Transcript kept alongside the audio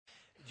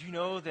you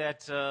know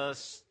that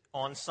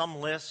on some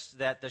lists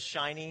that The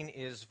Shining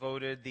is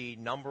voted the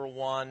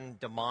 #1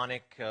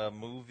 demonic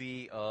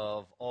movie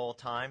of all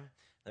time?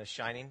 The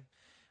Shining.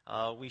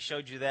 We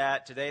showed you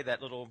that today.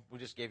 We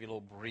just gave you a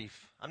little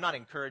brief. I'm not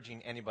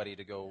encouraging anybody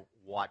to go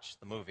watch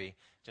the movie.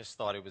 Just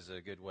thought it was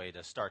a good way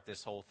to start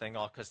this whole thing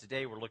off, because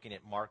today we're looking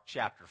at Mark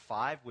chapter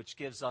 5, which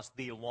gives us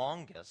the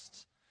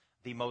longest,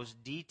 the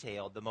most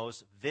detailed, the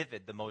most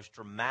vivid, the most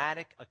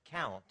dramatic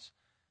account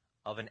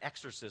of an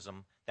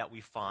exorcism that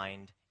we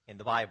find in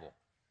the Bible.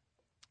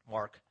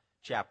 Mark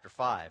chapter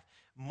 5.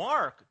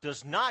 Mark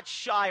does not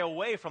shy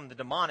away from the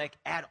demonic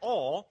at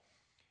all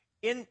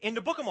in the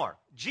book of Mark.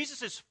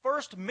 Jesus'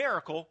 first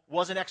miracle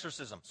was an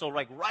exorcism. So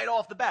right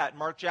off the bat,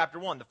 Mark chapter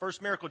 1, the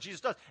first miracle Jesus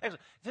does.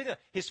 Think of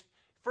his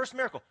first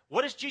miracle.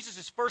 What is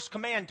Jesus' first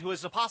command to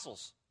his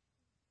apostles?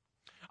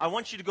 I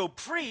want you to go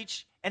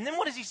preach, and then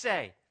what does he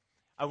say?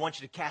 I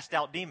want you to cast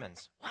out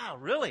demons. Wow,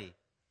 really?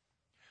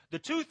 The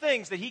two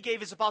things that he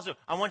gave his apostles,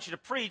 I want you to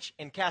preach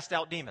and cast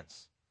out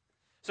demons.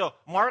 So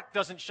Mark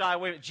doesn't shy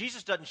away.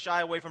 Jesus doesn't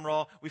shy away from it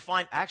all. We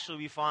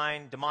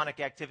find demonic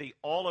activity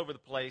all over the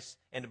place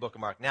in the book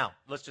of Mark. Now,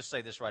 let's just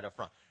say this right up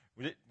front.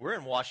 We're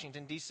in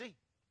Washington, D.C.,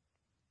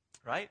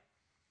 right?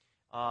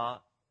 A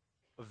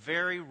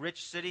very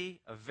rich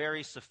city, a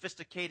very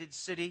sophisticated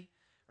city,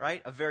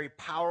 right? A very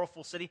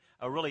powerful city,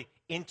 a really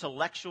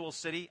intellectual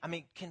city. I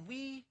mean, can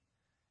we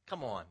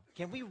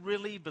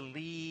really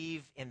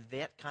believe in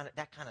that kind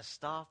of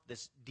stuff,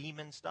 this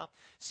demon stuff?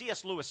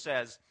 C.S. Lewis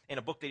says in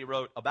a book that he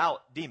wrote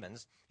about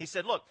demons, he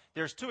said, look,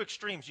 there's two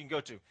extremes you can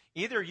go to.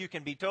 Either you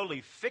can be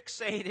totally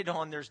fixated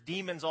on there's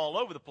demons all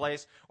over the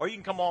place, or you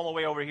can come all the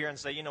way over here and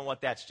say, you know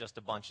what, that's just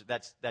a bunch,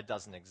 that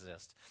doesn't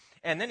exist.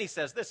 And then he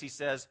says this, he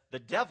says, the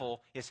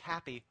devil is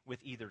happy with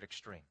either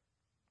extreme.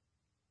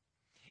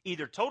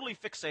 Either totally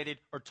fixated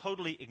or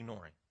totally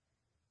ignoring.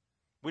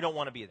 We don't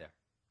want to be there.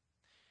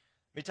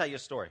 Let me tell you a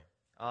story.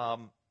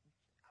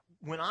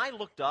 When I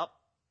looked up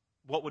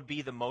what would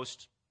be the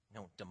most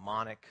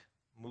demonic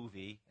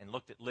movie and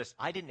looked at lists,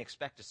 I didn't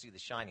expect to see The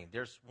Shining.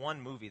 There's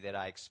one movie that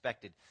I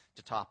expected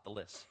to top the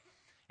list.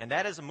 And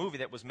that is a movie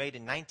that was made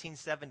in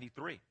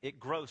 1973. It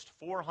grossed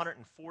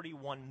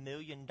 $441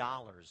 million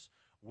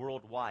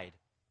worldwide.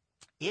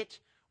 It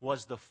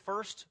was the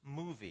first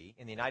movie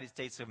in the United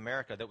States of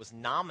America that was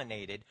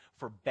nominated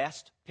for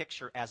Best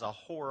Picture as a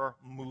horror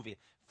movie.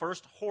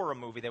 First horror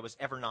movie that was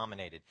ever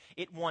nominated.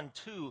 It won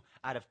 2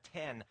 out of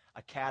 10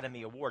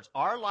 Academy Awards.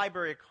 Our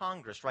Library of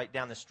Congress right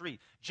down the street,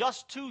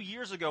 just 2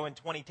 years ago in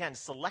 2010,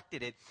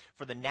 selected it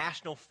for the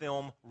National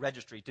Film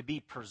Registry to be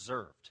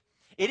preserved.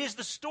 It is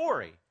the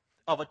story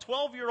of a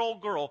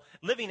 12-year-old girl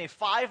living a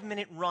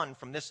 5-minute run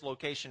from this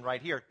location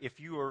right here, if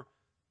you are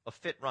a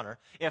fit runner.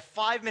 A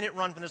 5-minute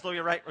run from this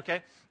location, right,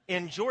 okay,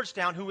 in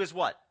Georgetown, who is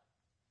what?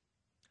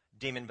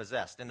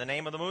 Demon-possessed. And the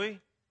name of the movie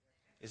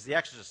is The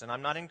Exorcist, and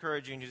I'm not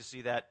encouraging you to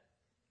see that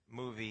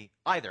movie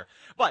either.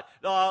 But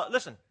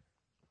listen,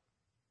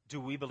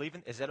 do we believe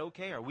in? Is that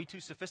okay? Are we too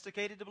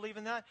sophisticated to believe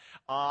in that?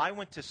 I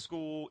went to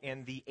school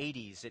in the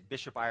 80s at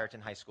Bishop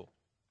Ireton High School,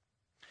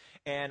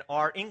 and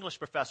our English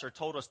professor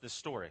told us this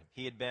story.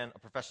 He had been a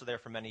professor there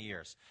for many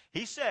years.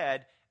 He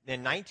said in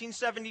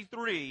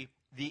 1973,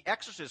 The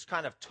Exorcist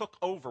kind of took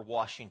over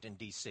Washington,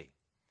 D.C.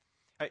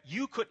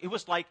 It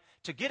was like,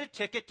 to get a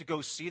ticket to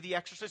go see The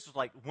Exorcist was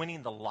like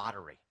winning the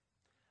lottery.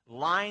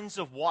 Lines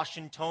of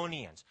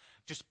Washingtonians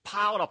just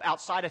piled up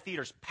outside of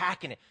theaters,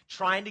 packing it,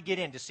 trying to get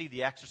in to see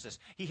The Exorcist.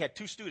 He had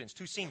 2 students,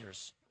 2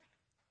 seniors,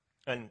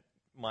 and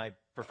my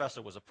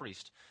professor was a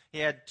priest. He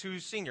had 2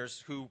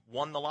 seniors who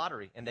won the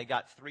lottery, and they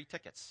got 3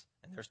 tickets,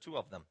 and there's 2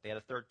 of them. They had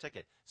a 3rd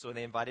ticket, so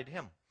they invited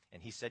him,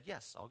 and he said,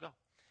 yes, I'll go.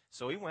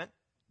 So he went.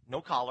 No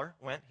collar,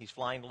 he's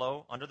flying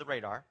low under the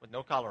radar with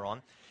no collar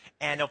on.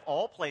 And of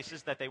all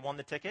places that they won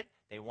the ticket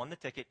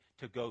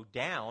to go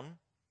down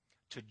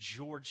to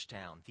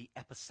Georgetown, the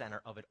epicenter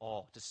of it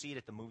all, to see it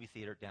at the movie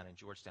theater down in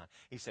Georgetown.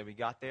 He said, we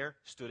got there,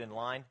 stood in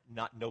line,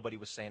 nobody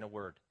was saying a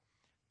word.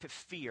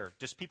 Fear,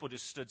 people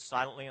just stood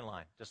silently in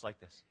line, just like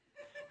this.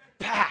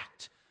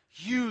 Packed,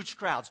 huge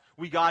crowds.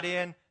 We got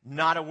in,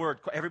 not a word.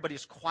 Everybody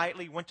just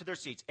quietly went to their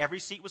seats. Every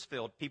seat was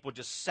filled. People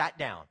just sat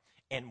down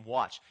and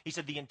watched. He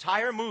said the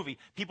entire movie,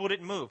 people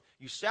didn't move.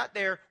 You sat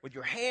there with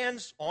your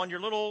hands on your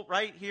little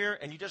right here,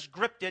 and you just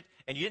gripped it,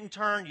 and you didn't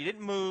turn, you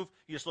didn't move,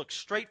 you just looked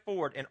straight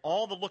forward, and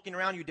all the looking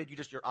around you did,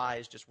 your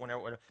eyes just went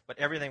over, but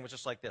everything was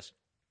just like this.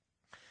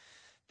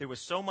 There was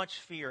so much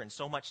fear and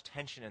so much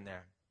tension in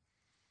there.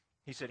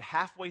 He said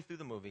halfway through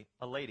the movie,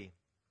 a lady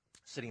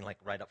sitting like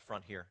right up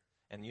front here,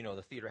 and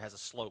the theater has a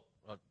slope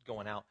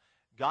going out,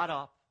 got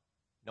up,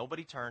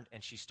 nobody turned,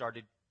 and she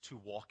started to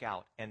walk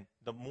out. And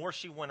the more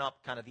she went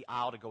up kind of the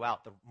aisle to go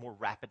out, the more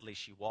rapidly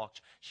she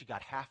walked. She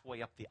got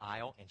halfway up the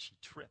aisle and she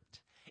tripped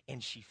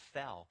and she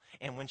fell.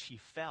 And when she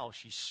fell,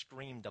 she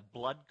screamed a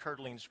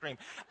blood-curdling scream.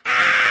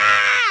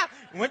 Ah!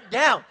 Went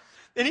down.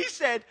 And he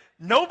said,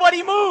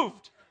 nobody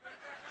moved.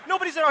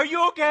 Nobody said, are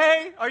you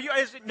okay?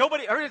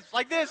 Nobody, it's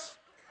like this.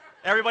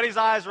 Everybody's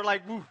eyes were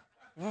like, woo,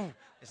 woo.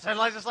 It sounded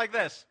like just like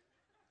this.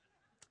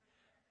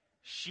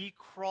 She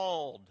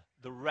crawled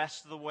the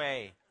rest of the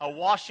way. A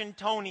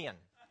Washingtonian,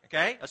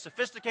 okay, a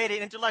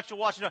sophisticated intellectual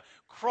Washingtonian,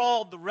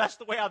 crawled the rest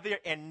of the way out there,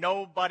 and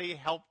nobody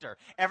helped her.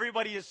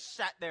 Everybody is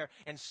sat there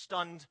in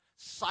stunned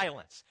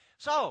silence.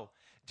 So,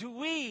 do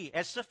we,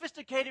 as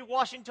sophisticated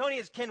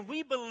Washingtonians, can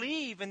we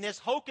believe in this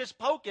hocus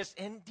pocus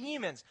and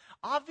demons?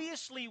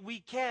 Obviously we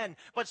can,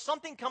 but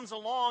something comes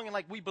along and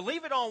we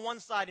believe it on one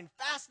side and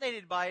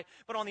fascinated by it,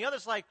 but on the other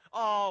side,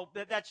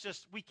 that's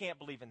just, we can't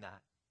believe in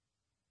that.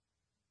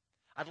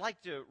 I'd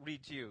like to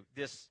read to you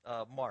this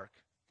Mark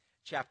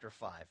chapter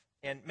 5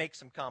 and make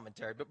some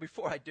commentary, but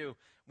before I do,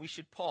 we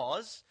should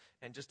pause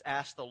and just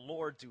ask the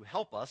Lord to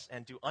help us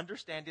and to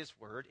understand His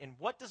Word, and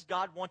what does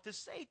God want to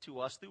say to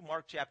us through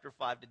Mark chapter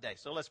 5 today.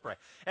 So let's pray.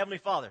 Heavenly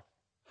Father,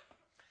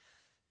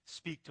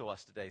 speak to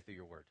us today through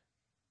your Word.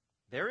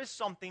 There is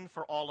something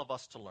for all of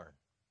us to learn.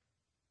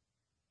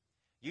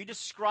 You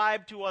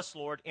describe to us,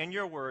 Lord, in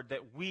your Word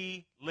that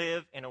we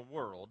live in a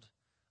world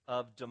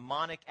of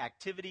demonic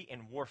activity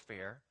and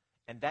warfare,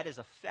 and that is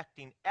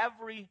affecting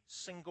every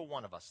single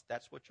one of us.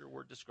 That's what your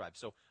Word describes.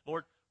 So,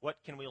 Lord,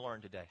 what can we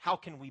learn today? How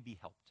can we be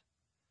helped?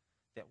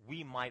 That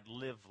we might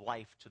live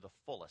life to the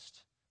fullest,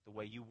 the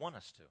way you want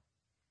us to.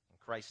 In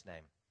Christ's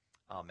name,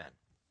 amen.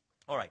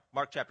 All right,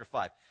 Mark chapter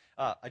 5.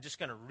 I'm just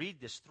going to read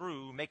this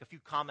through, make a few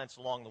comments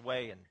along the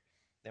way, and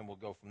then we'll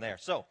go from there.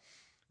 So,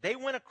 they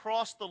went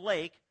across the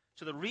lake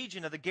to the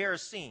region of the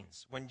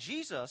Gerasenes. When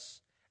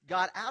Jesus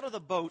got out of the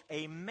boat,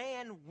 a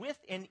man with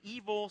an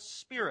evil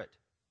spirit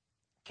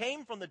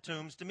came from the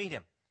tombs to meet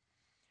him.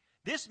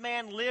 This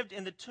man lived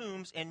in the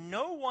tombs, and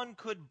no one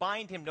could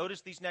bind him,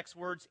 notice these next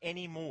words,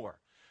 anymore.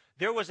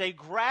 There was a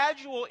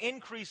gradual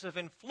increase of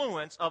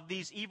influence of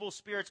these evil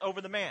spirits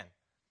over the man.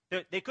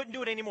 They couldn't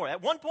do it anymore.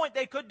 At one point,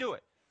 they could do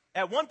it.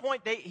 At one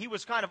point, he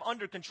was kind of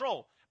under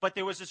control. But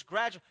there was this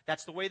gradual,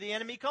 that's the way the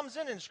enemy comes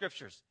in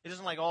Scriptures. It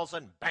isn't like all of a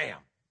sudden, bam.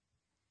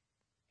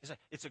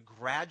 It's a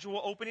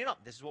gradual opening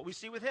up. This is what we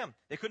see with him.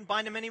 They couldn't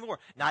bind him anymore,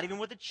 not even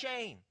with a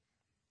chain.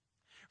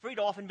 For he'd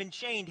often been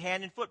chained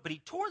hand and foot, but he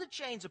tore the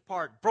chains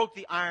apart, broke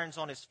the irons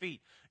on his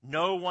feet.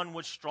 No one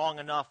was strong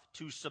enough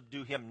to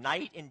subdue him.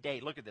 Night and day,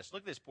 look at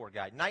this poor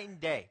guy, night and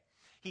day.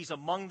 He's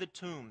among the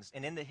tombs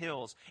and in the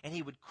hills, and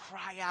he would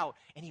cry out,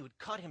 and he would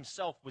cut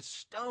himself with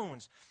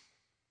stones.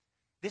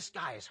 This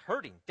guy is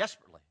hurting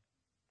desperately.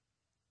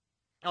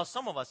 Now,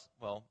 some of us,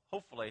 well,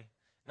 hopefully,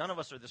 none of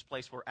us are this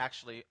place where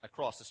actually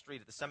across the street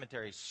at the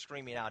cemetery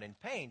screaming out in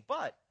pain,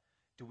 but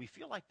do we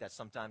feel like that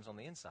sometimes on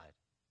the inside?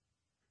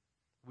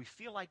 We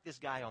feel like this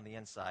guy on the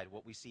inside,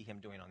 what we see him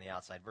doing on the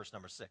outside. Verse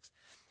number 6.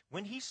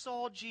 When he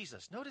saw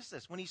Jesus, notice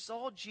this, when he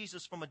saw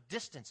Jesus from a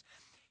distance,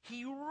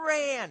 he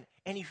ran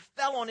and he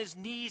fell on his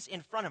knees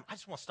in front of him. I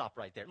just want to stop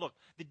right there. Look,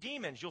 the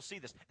demons, you'll see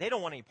this, they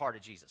don't want any part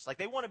of Jesus.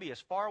 They want to be as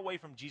far away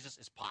from Jesus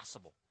as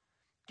possible.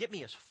 Get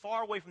me as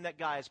far away from that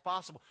guy as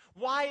possible.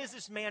 Why is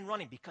this man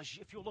running? Because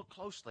if you look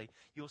closely,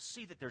 you'll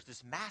see that there's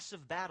this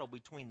massive battle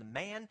between the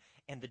man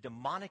and the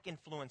demonic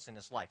influence in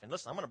his life. And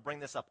listen, I'm going to bring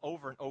this up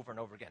over and over and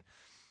over again.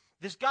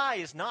 This guy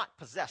is not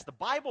possessed. The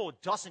Bible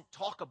doesn't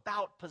talk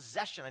about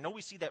possession. I know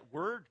we see that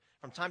word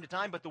from time to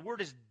time, but the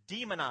word is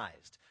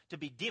demonized. To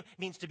be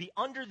means to be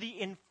under the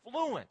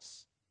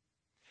influence.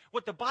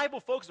 What the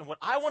Bible focuses on, what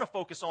I want to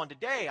focus on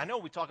today, I know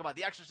we talk about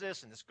the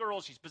exorcist and this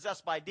girl, she's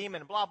possessed by a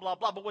demon and blah, blah,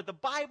 blah, but what the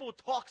Bible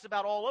talks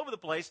about all over the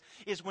place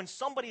is when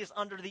somebody is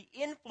under the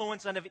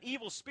influence of an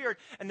evil spirit,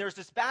 and there's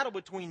this battle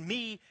between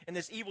me and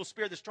this evil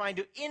spirit that's trying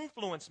to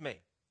influence me.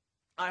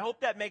 I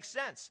hope that makes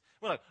sense.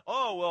 We're like,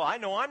 oh, well, I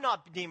know I'm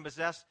not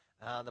demon-possessed.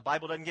 The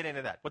Bible doesn't get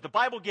into that. What the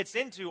Bible gets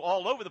into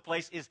all over the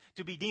place is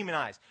to be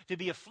demonized, to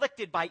be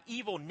afflicted by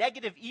evil,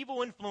 negative,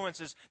 evil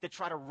influences that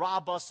try to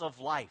rob us of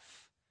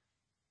life.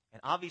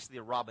 And obviously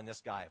they're robbing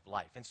this guy of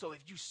life. And so if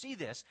you see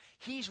this,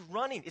 he's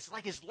running. It's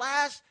like his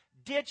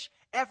last-ditch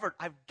effort.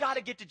 I've got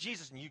to get to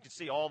Jesus. And you can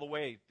see all the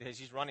way as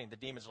he's running, the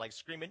demons are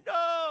screaming,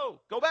 no,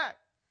 go back.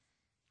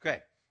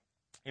 Okay.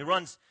 He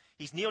runs.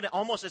 He's kneeled down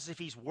almost as if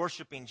he's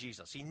worshiping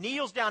Jesus. He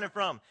kneels down in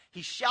front of him.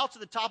 He shouts at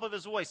the top of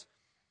his voice,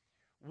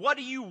 what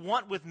do you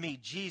want with me,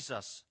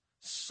 Jesus,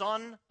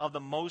 Son of the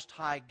Most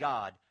High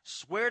God?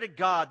 Swear to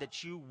God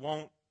that you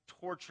won't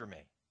torture me.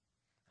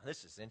 Now,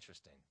 this is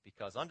interesting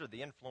because under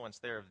the influence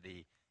there of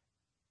the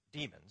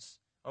demons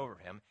over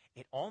him,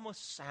 it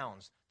almost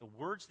sounds, the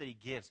words that he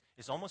gives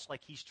is almost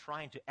like he's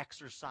trying to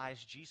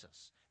exorcise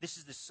Jesus. This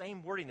is the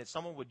same wording that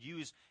someone would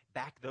use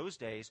back those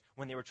days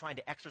when they were trying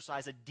to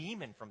exorcise a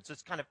demon from. So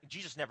it's kind of,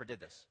 Jesus never did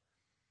this.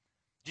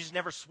 Jesus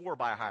never swore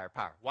by a higher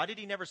power. Why did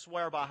he never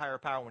swear by a higher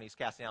power when he's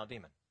casting out a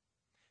demon?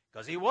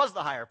 Because he was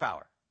the higher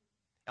power.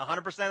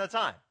 100% of the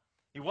time.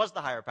 He was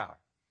the higher power.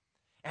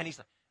 And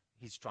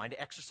he's trying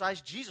to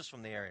exorcise Jesus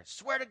from the area.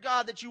 Swear to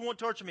God that you won't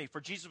torture me.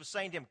 For Jesus was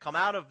saying to him, come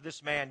out of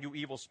this man, you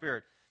evil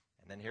spirit.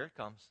 And then here it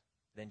comes.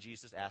 Then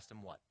Jesus asked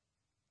him what?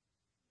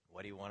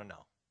 What do you want to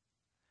know?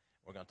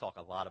 We're going to talk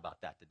a lot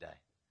about that today.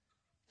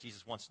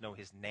 Jesus wants to know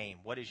his name.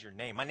 What is your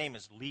name? My name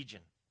is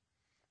Legion.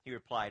 He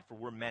replied, for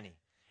we're many.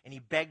 And he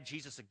begged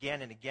Jesus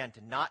again and again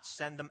to not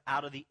send them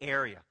out of the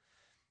area.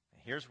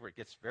 And here's where it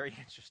gets very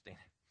interesting.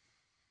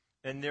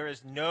 And there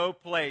is no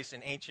place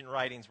in ancient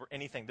writings where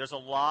anything, there's a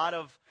lot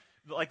of,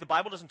 like the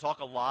Bible doesn't talk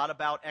a lot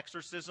about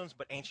exorcisms,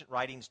 but ancient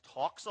writings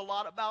talks a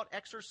lot about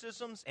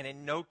exorcisms, and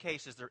in no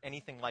case is there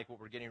anything like what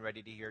we're getting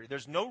ready to hear.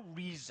 There's no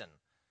reason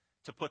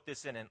to put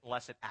this in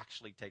unless it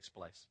actually takes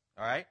place,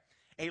 all right?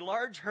 A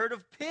large herd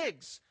of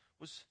pigs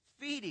was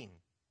feeding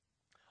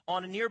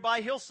on a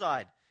nearby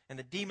hillside, and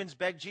the demons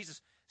begged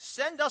Jesus,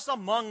 send us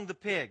among the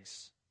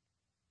pigs.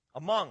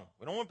 Among.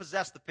 We don't want to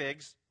possess the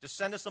pigs. Just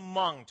send us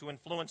among to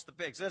influence the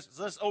pigs.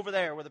 This over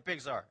there where the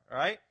pigs are, all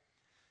right?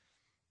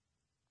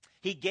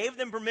 He gave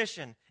them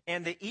permission,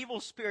 and the evil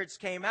spirits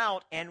came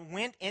out and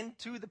went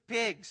into the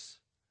pigs.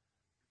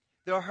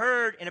 The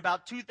herd, in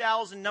about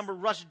 2,000 number,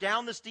 rushed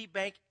down the steep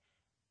bank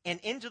and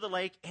into the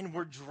lake and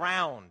were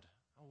drowned.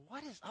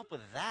 What is up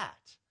with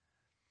that?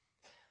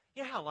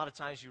 You know how a lot of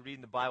times you read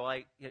in the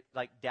Bible,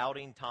 like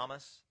doubting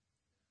Thomas?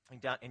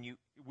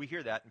 We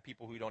hear that in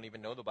people who don't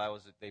even know the Bible,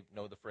 is that they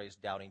know the phrase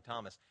doubting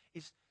Thomas.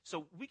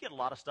 So we get a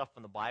lot of stuff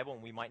from the Bible,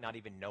 and we might not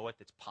even know it,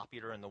 that's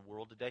popular in the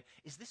world today.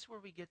 Is this where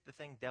we get the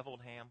thing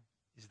deviled ham?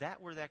 Is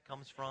that where that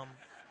comes from?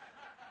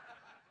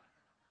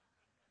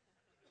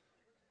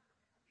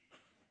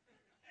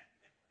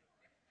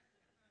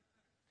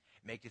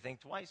 Make you think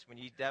twice when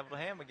you eat deviled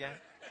ham again.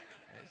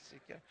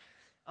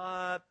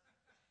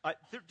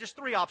 Just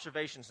 3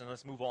 observations, and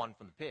let's move on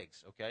from the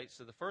pigs, okay?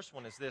 So the first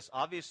one is this.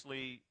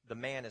 Obviously, the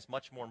man is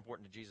much more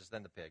important to Jesus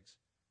than the pigs.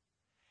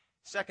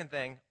 Second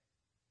thing,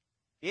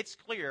 it's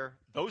clear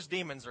those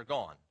demons are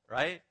gone,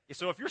 right?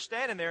 So if you're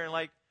standing there and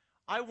like,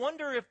 I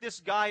wonder if this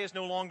guy is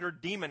no longer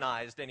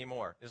demonized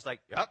anymore. It's like,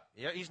 yep,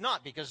 yeah, he's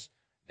not, because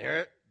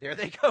there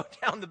they go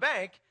down the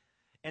bank.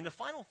 And the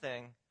final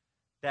thing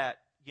that,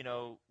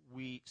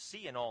 we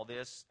see in all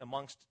this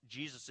amongst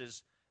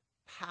Jesus'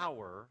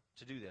 power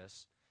to do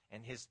this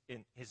and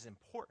his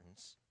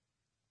importance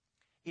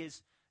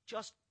is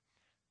just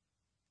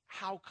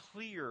how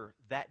clear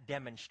that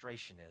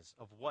demonstration is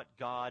of what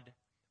God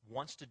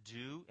wants to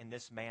do in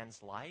this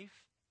man's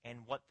life and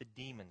what the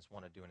demons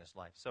want to do in his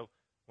life. So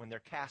when they're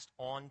cast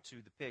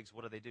onto the pigs,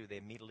 what do? They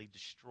immediately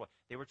destroy.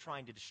 They were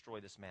trying to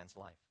destroy this man's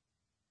life,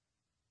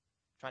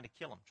 trying to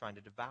kill him, trying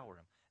to devour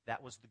him.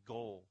 That was the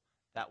goal.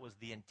 That was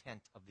the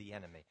intent of the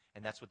enemy.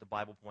 And that's what the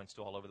Bible points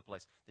to all over the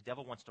place. The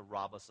devil wants to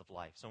rob us of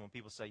life. So when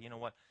people say, you know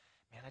what,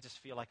 man, I just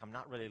feel like I'm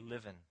not really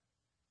living.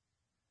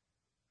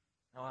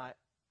 No, I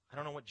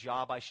don't know what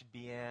job I should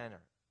be in,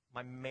 or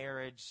my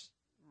marriage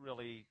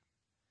really,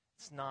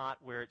 it's not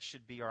where it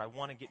should be, or I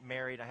want to get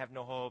married, I have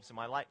no hopes in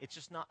my life. It's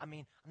just not,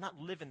 I'm not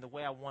living the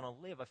way I want to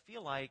live. I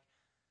feel like,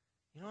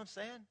 you know what I'm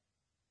saying?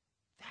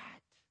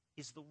 That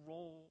is the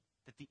role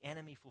that the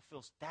enemy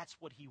fulfills. That's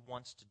what he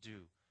wants to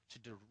do,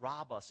 to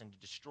rob us and to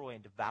destroy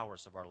and devour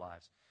us of our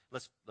lives.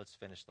 Let's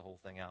finish the whole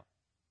thing out.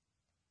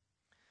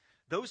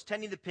 Those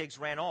tending the pigs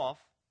ran off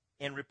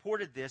and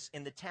reported this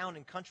in the town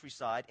and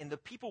countryside, and the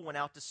people went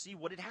out to see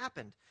what had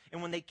happened.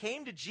 And when they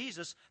came to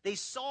Jesus, they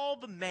saw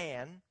the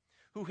man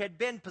who had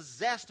been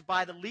possessed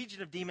by the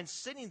legion of demons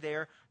sitting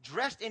there,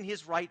 dressed in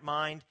his right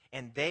mind,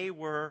 and they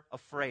were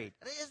afraid.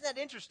 Isn't that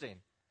interesting?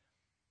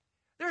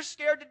 They're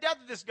scared to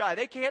death of this guy.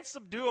 They can't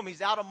subdue him.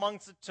 He's out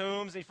amongst the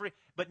tombs. He's free.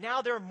 But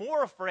now they're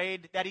more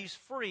afraid that he's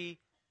free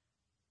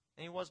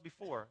than he was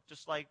before,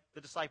 just like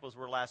the disciples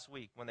were last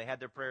week. When they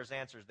had their prayers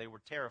answered, they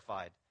were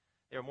terrified.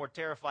 They were more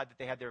terrified that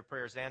they had their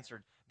prayers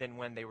answered than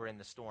when they were in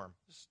the storm.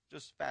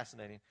 Just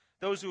fascinating.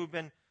 Those who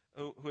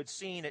had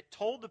seen it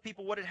told the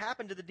people what had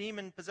happened to the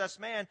demon-possessed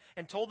man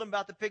and told them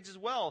about the pigs as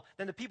well.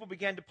 Then the people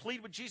began to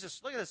plead with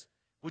Jesus. Look at this.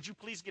 Would you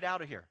please get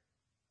out of here?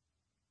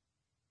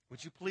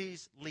 Would you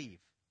please leave?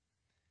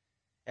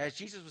 As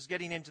Jesus was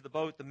getting into the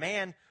boat, the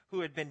man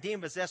who had been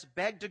demon-possessed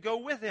begged to go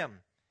with him.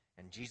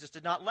 And Jesus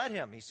did not let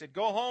him. He said,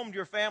 go home to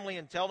your family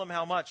and tell them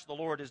how much the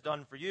Lord has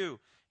done for you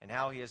and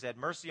how he has had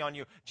mercy on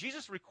you.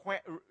 Jesus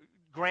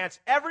grants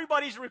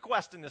everybody's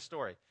request in this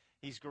story.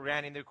 He's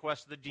granting the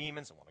request of the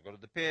demons. I want to go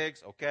to the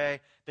pigs. Okay.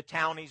 The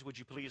townies, would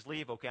you please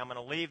leave? Okay, I'm going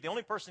to leave. The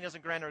only person he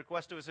doesn't grant a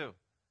request to is who?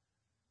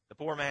 The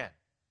poor man.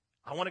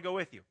 I want to go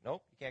with you.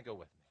 Nope, you can't go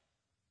with me.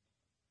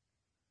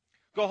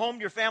 Go home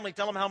to your family,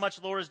 tell them how much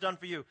the Lord has done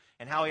for you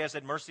and how he has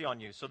had mercy on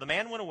you. So the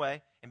man went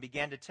away and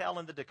began to tell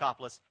in the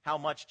Decapolis how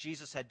much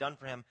Jesus had done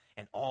for him,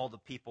 and all the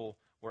people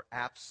were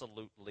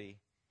absolutely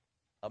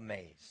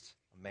amazed.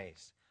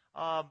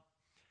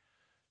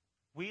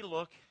 We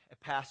look at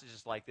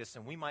passages like this,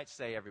 and we might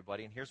say,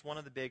 everybody, and here's one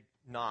of the big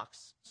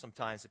knocks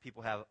sometimes that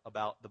people have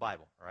about the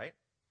Bible, all right?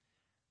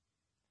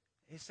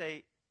 They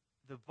say,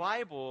 the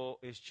Bible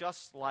is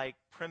just like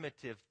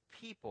primitive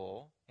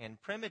people, and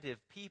primitive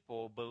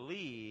people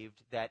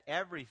believed that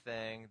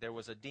everything, there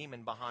was a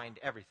demon behind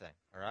everything,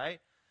 all right?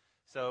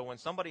 So when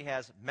somebody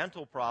has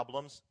mental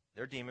problems,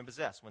 they're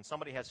demon-possessed. When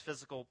somebody has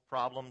physical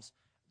problems,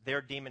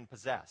 they're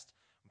demon-possessed.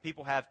 When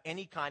people have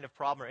any kind of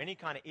problem or any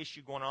kind of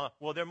issue going on,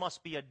 well, there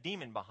must be a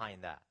demon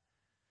behind that.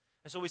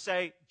 And so we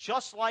say,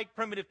 just like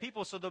primitive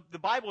people, so the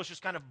Bible is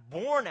just kind of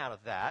born out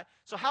of that.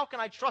 So how can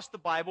I trust the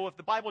Bible if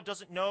the Bible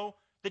doesn't know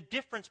the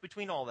difference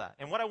between all that?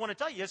 And what I want to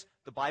tell you is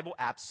the Bible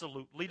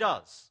absolutely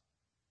does.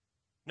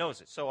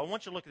 knows it. So I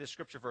want you to look at this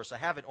scripture verse. I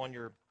have it on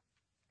your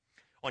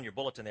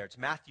bulletin there. It's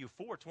Matthew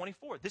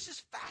 4:24. This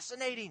is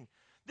fascinating.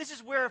 This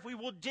is where if we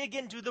will dig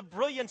into the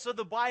brilliance of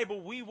the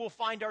Bible, we will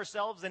find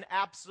ourselves in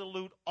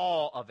absolute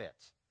awe of it.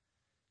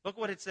 Look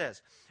what it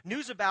says.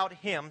 News about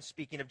him,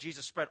 speaking of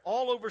Jesus, spread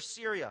all over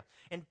Syria,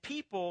 and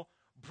people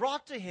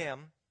brought to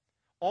him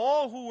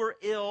all who were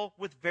ill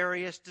with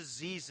various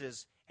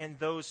diseases and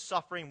those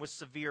suffering with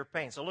severe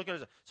pain. So look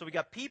at it. So we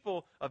got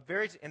people of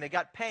various, and they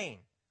got pain.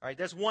 All right,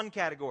 that's one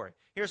category.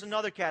 Here's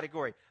another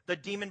category. The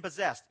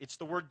demon-possessed. It's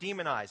the word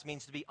demonized.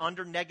 Means to be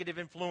under negative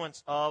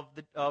influence of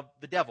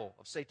the devil,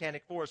 of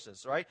satanic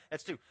forces. All right,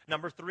 that's two.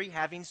 Number three,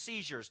 having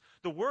seizures.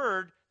 The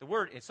word,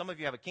 and some of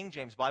you have a King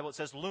James Bible, it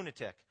says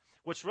lunatic.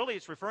 Which really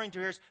it's referring to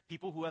here is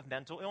people who have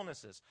mental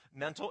illnesses.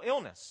 Mental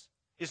illness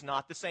is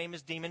not the same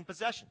as demon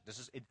possession.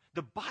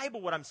 The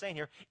Bible, what I'm saying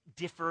here,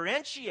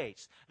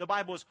 differentiates. The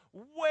Bible is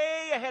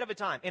way ahead of its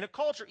time. In a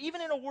culture,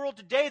 even in a world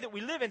today that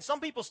we live in,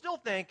 some people still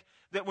think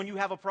that when you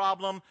have a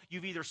problem,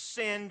 you've either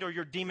sinned or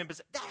you're demon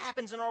possessed. That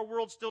happens in our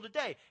world still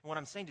today. And what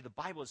I'm saying to you, the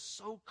Bible is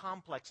so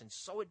complex and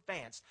so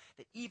advanced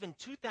that even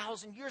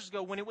 2,000 years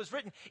ago when it was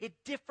written, it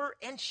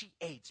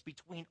differentiates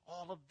between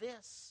all of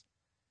this.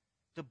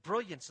 The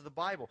brilliance of the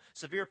Bible.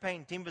 Severe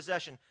pain, demon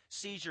possession,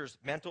 seizures,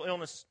 mental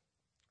illness,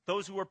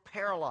 those who were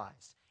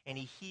paralyzed, and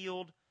he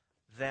healed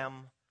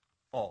them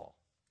all.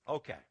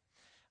 Okay.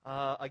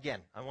 Again,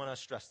 I want to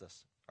stress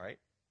this, all right,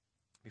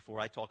 before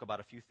I talk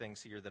about a few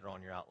things here that are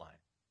on your outline.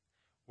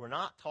 We're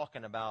not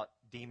talking about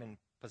demon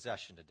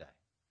possession today.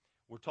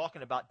 We're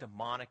talking about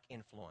demonic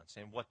influence.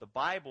 And what the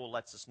Bible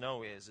lets us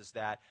know is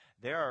that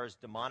there are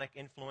demonic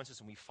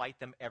influences, and we fight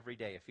them every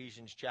day.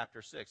 Ephesians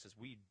chapter 6 says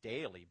we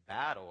daily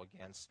battle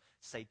against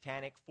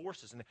satanic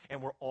forces,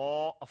 and we're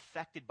all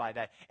affected by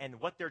that.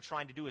 And what they're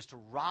trying to do is to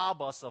rob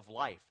us of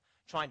life,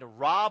 trying to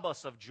rob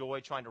us of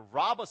joy, trying to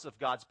rob us of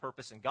God's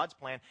purpose and God's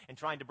plan, and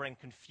trying to bring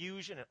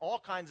confusion and all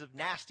kinds of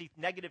nasty,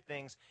 negative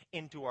things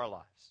into our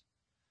lives.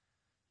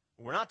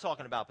 We're not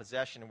talking about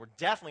possession, and we're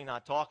definitely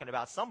not talking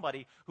about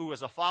somebody who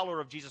is a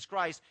follower of Jesus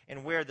Christ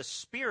and where the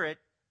Spirit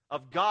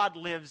of God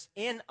lives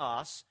in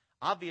us.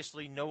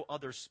 Obviously, no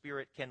other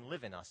spirit can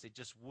live in us. It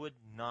just would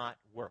not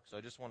work. So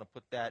I just want to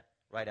put that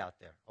right out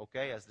there,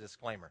 okay, as a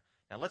disclaimer.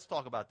 Now let's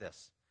talk about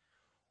this.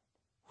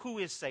 Who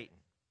is Satan?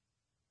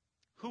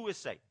 Who is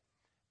Satan?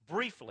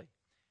 Briefly,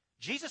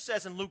 Jesus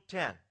says in Luke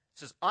 10,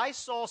 says, I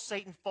saw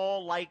Satan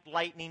fall like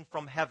lightning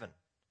from heaven.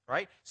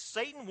 Right?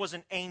 Satan was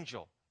an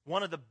angel.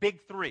 One of the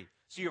big three.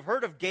 So you've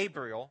heard of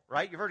Gabriel,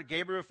 right? You've heard of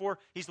Gabriel before.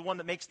 He's the one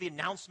that makes the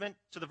announcement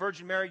to the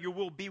Virgin Mary, you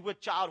will be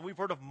with child. And we've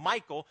heard of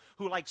Michael,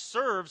 who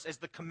serves as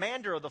the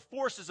commander of the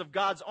forces of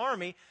God's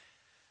army.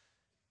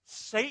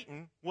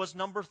 Satan was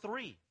number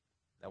three.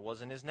 That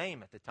wasn't his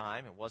name at the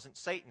time. It wasn't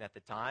Satan at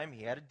the time.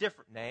 He had a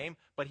different name,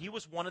 but he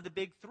was one of the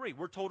big three.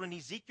 We're told in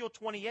Ezekiel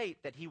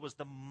 28 that he was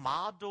the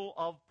model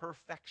of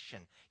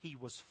perfection. He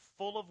was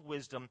full of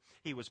wisdom.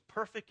 He was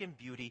perfect in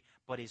beauty,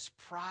 but his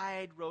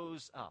pride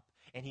rose up.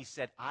 And he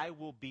said, I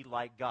will be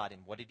like God.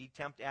 And what did he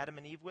tempt Adam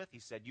and Eve with? He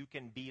said, you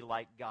can be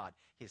like God.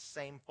 His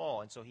same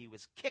fall. And so he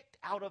was kicked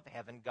out of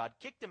heaven. God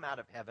kicked him out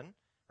of heaven,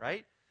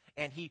 right?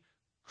 And he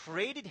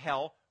created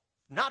hell,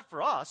 not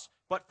for us,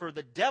 but for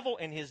the devil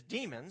and his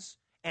demons.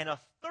 And a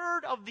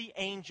third of the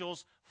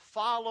angels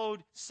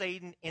followed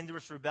Satan in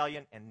this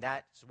rebellion, and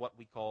that's what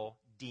we call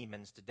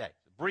demons today.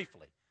 So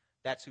briefly,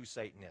 that's who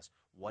Satan is.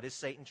 What is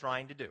Satan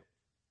trying to do?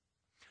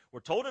 We're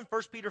told in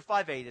 1 Peter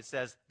 5:8, it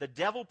says, the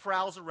devil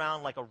prowls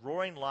around like a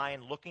roaring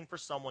lion looking for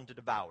someone to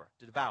devour.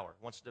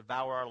 Wants to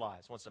devour our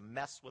lives, wants to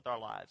mess with our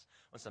lives,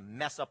 wants to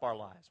mess up our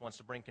lives, wants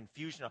to bring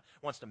confusion,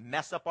 wants to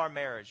mess up our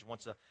marriage,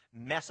 wants to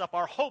mess up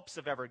our hopes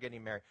of ever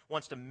getting married,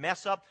 wants to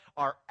mess up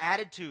our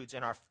attitudes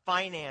and our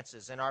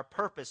finances and our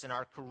purpose and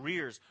our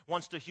careers,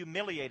 wants to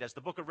humiliate us.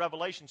 The book of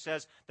Revelation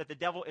says that the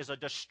devil is a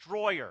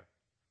destroyer.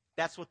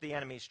 That's what the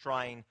enemy is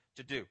trying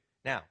to do.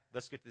 Now,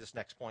 let's get to this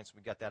next point so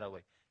we got that out of the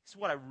way. This is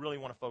what I really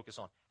want to focus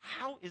on.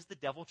 How is the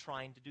devil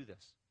trying to do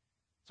this?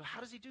 So how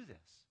does he do this?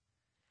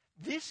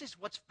 This is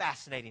what's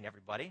fascinating,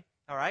 everybody.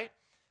 All right?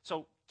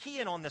 So key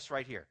in on this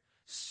right here.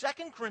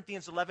 2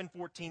 Corinthians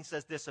 11:14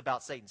 says this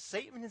about Satan.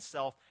 Satan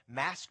himself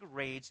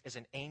masquerades as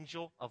an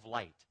angel of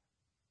light.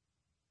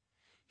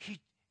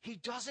 He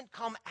doesn't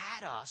come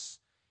at us,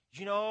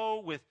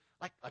 with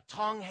like a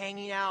tongue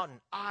hanging out and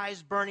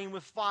eyes burning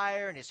with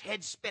fire and his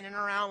head spinning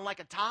around like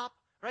a top.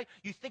 Right?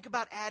 You think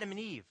about Adam and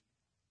Eve.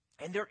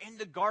 And they're in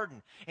the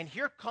garden. And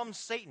here comes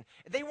Satan.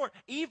 They weren't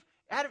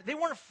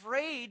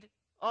afraid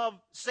of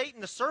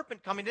Satan, the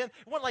serpent, coming in. It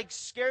wasn't like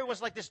scary. It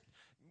was like this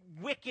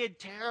wicked,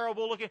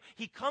 terrible looking.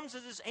 He comes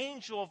as this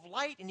angel of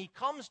light, and he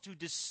comes to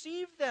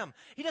deceive them.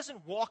 He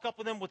doesn't walk up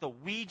with them with a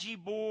Ouija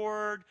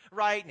board,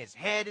 right? And his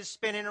head is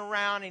spinning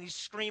around, and he's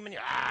screaming.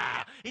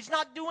 Ah! He's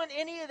not doing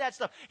any of that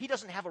stuff. He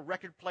doesn't have a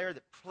record player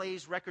that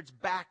plays records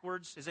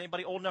backwards. Is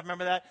anybody old enough to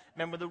remember that?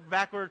 Remember the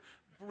backward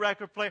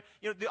record player?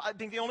 I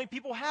think the only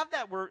people who have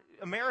that were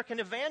American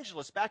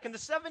evangelists back in the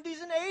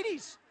 70s and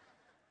 80s.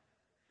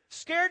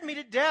 Scared me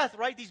to death,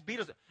 right? These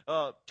Beatles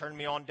turned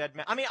me on, dead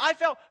man. I mean, I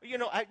felt,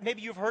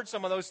 maybe you've heard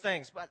some of those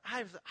things, but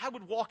I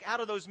would walk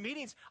out of those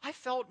meetings. I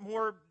felt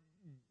more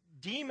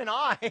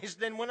demonized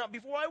than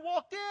before I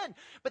walked in.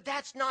 But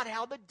that's not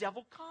how the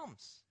devil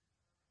comes.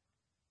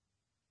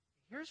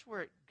 Here's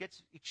where it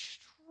gets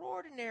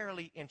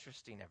extraordinarily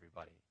interesting,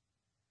 everybody.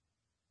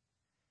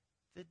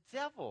 The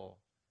devil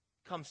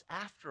comes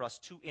after us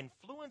to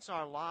influence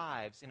our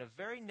lives in a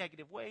very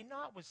negative way,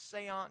 not with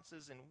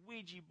seances and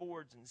Ouija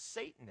boards and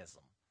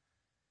Satanism,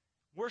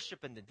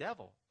 worshiping the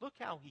devil. Look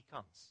how he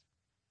comes.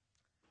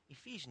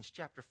 Ephesians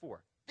chapter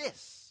 4.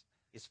 This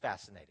is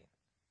fascinating.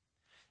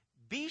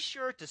 Be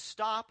sure to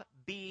stop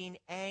being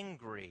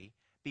angry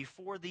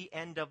before the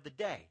end of the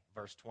day.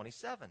 Verse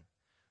 27.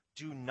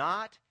 Do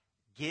not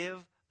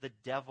give the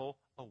devil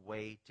a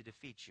way to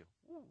defeat you.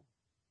 Ooh.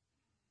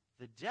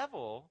 The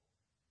devil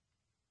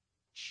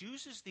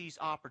chooses these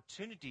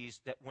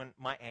opportunities that when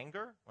my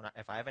anger,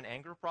 if I have an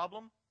anger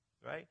problem,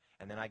 right,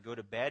 and then I go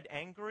to bed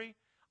angry,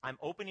 I'm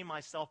opening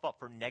myself up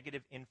for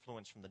negative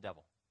influence from the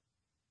devil.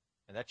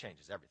 And that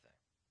changes everything.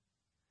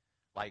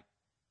 Like,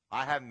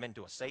 I haven't been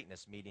to a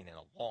Satanist meeting in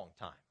a long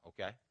time,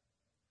 okay?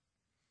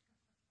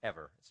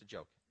 Ever. It's a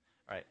joke.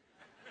 All right.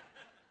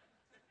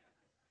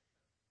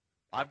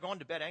 I've gone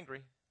to bed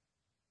angry.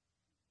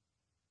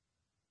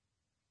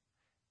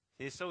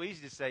 It's so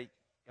easy to say,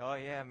 oh,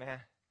 yeah, man,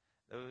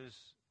 those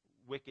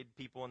wicked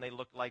people, and they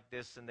look like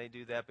this and they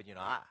do that. But,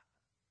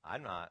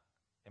 I'm not.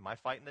 Am I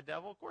fighting the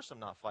devil? Of course I'm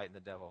not fighting the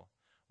devil.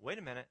 Wait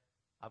a minute.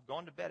 I've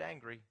gone to bed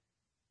angry.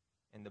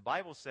 And the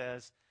Bible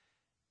says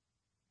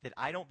that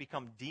I don't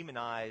become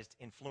demonized,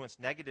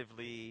 influenced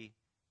negatively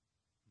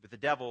with the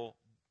devil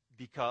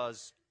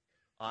because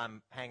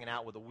I'm hanging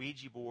out with a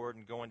Ouija board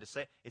and going to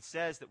say. It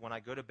says that when I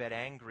go to bed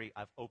angry,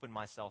 I've opened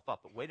myself up.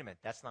 But wait a minute,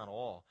 that's not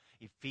all.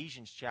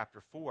 Ephesians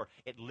chapter 4,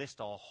 it lists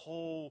a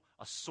whole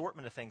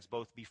assortment of things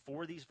both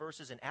before these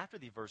verses and after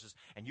these verses,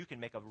 and you can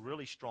make a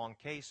really strong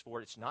case for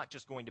it. It's not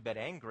just going to bed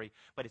angry,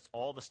 but it's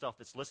all the stuff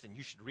that's listed. And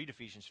you should read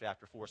Ephesians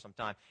chapter 4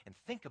 sometime and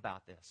think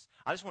about this.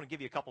 I just want to give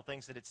you a couple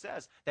things that it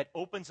says that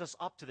opens us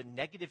up to the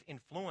negative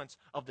influence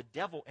of the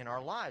devil in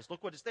our lives.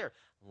 Look what is there.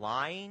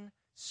 Lying,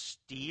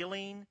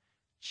 stealing,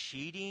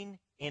 cheating,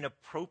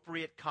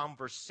 inappropriate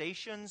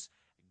conversations,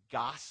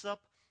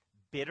 gossip,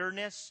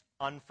 bitterness,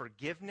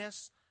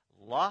 unforgiveness,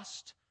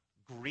 lust,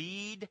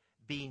 greed,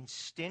 being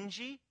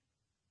stingy.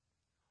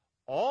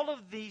 All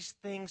of these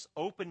things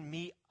open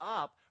me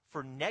up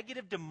for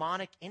negative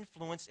demonic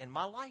influence in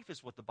my life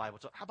is what the Bible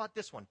tells. How about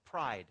this one?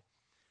 Pride.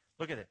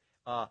 Look at it.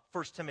 1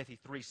 Timothy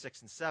 3,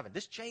 6, and 7.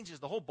 This changes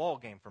the whole ball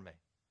game for me.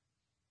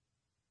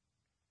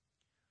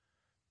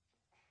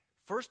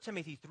 1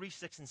 Timothy 3,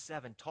 6, and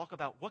 7 talk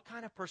about what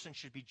kind of person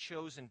should be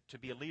chosen to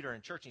be a leader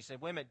in church. And he said,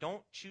 wait a minute,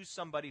 don't choose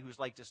somebody who's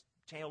like just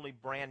totally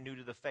brand new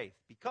to the faith.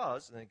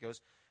 Because, and then it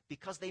goes,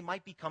 because they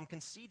might become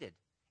conceited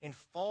and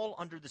fall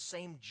under the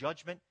same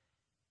judgment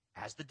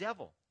as the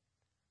devil.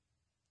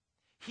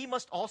 He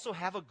must also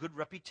have a good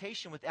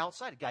reputation with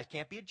outsiders. Guy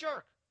can't be a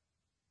jerk.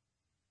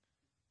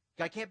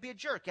 Guy can't be a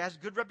jerk. He has a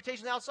good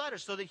reputation with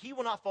outsiders so that he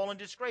will not fall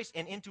into disgrace.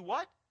 And into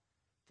what?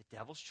 The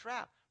devil's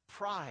trap.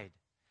 Pride.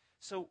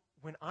 So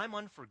when I'm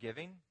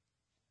unforgiving,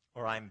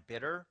 or I'm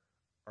bitter,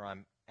 or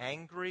I'm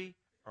angry,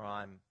 or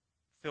I'm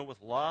filled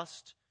with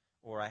lust,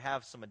 or I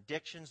have some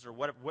addictions, or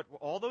what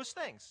all those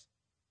things,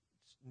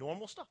 it's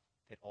normal stuff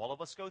that all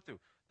of us go through,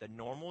 the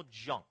normal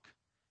junk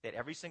that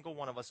every single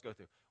one of us go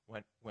through.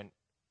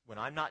 When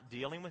I'm not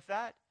dealing with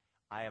that,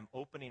 I am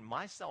opening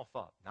myself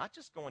up, not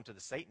just going to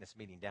the Satanist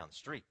meeting down the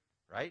street,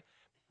 right?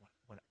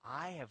 When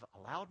I have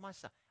allowed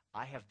myself,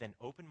 I have then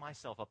opened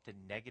myself up to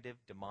negative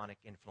demonic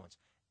influence.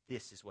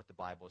 This is what the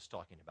Bible is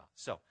talking about.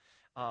 So,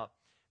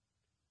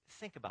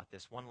 think about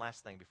this. One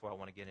last thing before I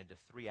want to get into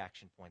 3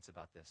 action points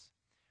about this.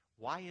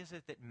 Why is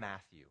it that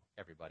Matthew,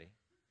 everybody,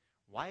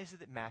 why is it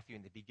that Matthew,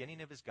 in the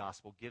beginning of his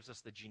gospel, gives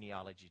us the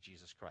genealogy of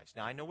Jesus Christ?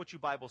 Now, I know what you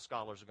Bible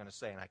scholars are going to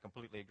say, and I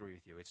completely agree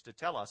with you. It's to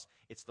tell us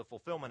it's the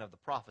fulfillment of the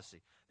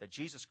prophecy, that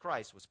Jesus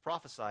Christ was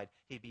prophesied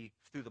he'd be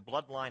through the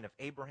bloodline of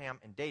Abraham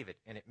and David,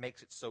 and it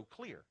makes it so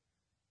clear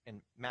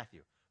in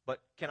Matthew. But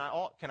can I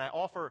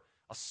offer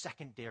a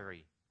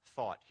secondary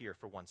thought here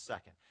for 1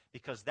 second?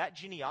 Because that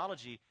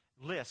genealogy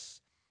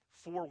lists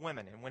 4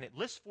 women, and when it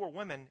lists 4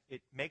 women,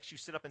 it makes you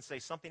sit up and say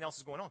something else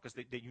is going on, because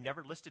you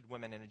never listed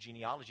women in a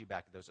genealogy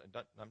back at those.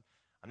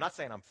 I'm not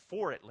saying I'm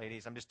for it,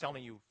 ladies. I'm just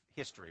telling you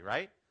history,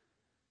 right?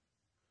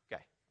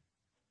 Okay.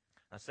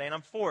 I'm not saying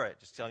I'm for it,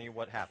 just telling you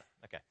what happened.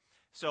 Okay.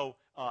 So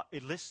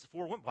it lists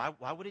 4 women.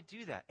 Why would it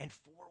do that? And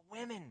 4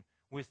 women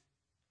with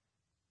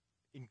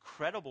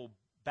incredible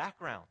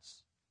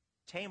backgrounds.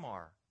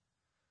 Tamar,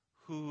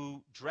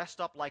 who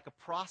dressed up like a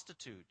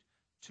prostitute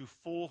to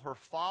fool her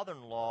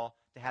father-in-law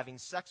to having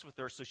sex with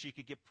her so she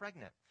could get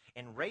pregnant.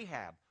 And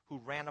Rahab, who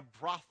ran a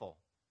brothel.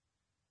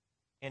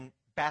 And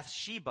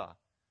Bathsheba,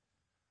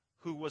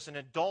 who was an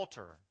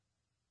adulterer,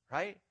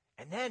 right?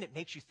 And then it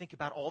makes you think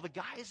about all the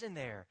guys in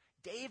there.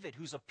 David,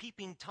 who's a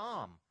peeping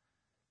Tom,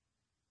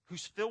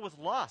 who's filled with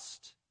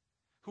lust,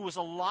 who was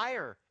a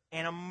liar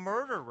and a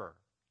murderer,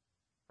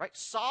 right?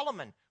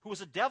 Solomon, who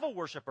was a devil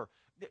worshiper.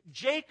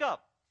 Jacob,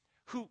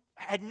 who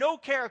had no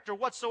character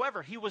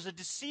whatsoever. He was a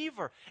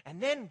deceiver.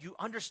 And then you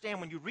understand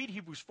when you read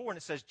Hebrews 4 and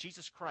it says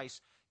Jesus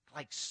Christ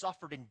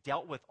suffered and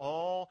dealt with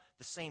all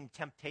the same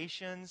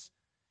temptations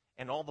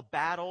and all the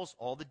battles,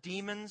 all the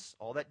demons,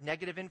 all that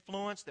negative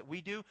influence that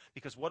we do.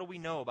 Because what do we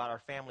know about our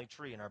family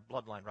tree and our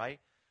bloodline, right?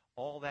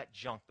 All that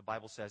junk, the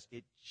Bible says,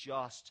 it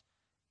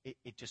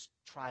just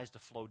tries to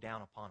flow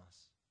down upon us.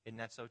 Isn't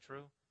that so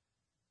true?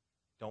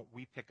 Don't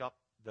we pick up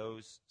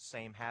those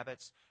same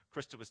habits?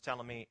 Krista was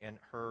telling me in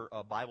her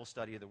Bible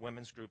study of the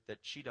women's group that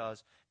she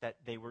does that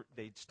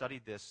they'd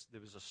studied this.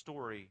 There was a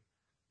story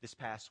this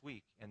past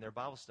week in their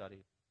Bible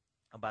study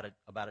about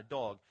a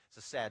dog. It's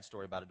a sad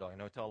story about a dog. I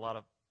know I tell a lot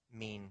of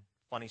mean,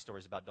 funny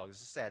stories about dogs.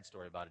 It's a sad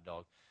story about a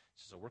dog,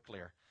 so we're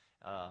clear.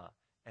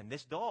 And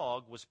this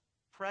dog was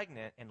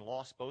pregnant and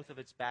lost both of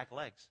its back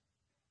legs.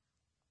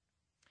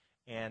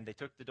 And they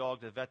took the dog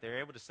to the vet. They were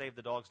able to save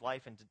the dog's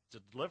life and to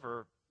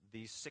deliver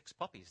these 6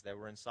 puppies that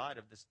were inside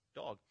of this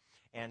dog.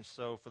 And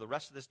so for the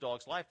rest of this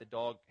dog's life, the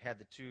dog had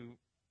the 2,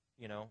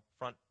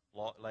 front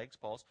legs,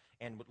 paws,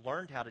 and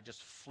learned how to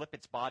just flip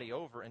its body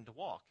over and to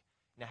walk.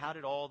 Now, how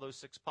did all those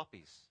 6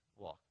 puppies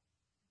walk?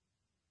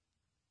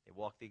 They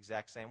walked the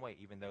exact same way,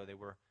 even though they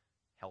were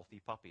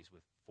healthy puppies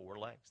with 4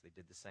 legs. They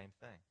did the same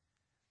thing.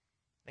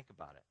 Think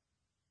about it.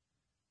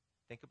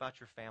 Think about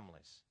your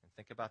families, and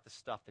think about the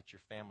stuff that your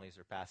families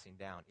are passing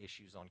down,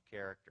 issues on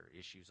character,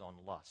 issues on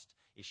lust,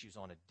 issues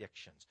on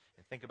addictions,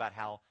 and think about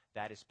how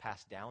that is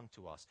passed down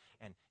to us.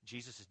 And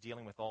Jesus is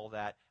dealing with all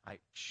that.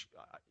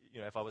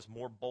 If I was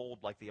more bold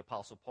like the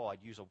Apostle Paul,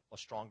 I'd use a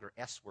stronger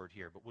S word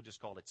here, but we'll just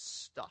call it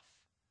stuff.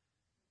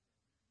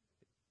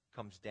 It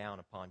comes down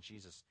upon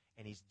Jesus,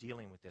 and he's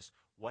dealing with this.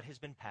 What has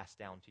been passed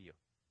down to you?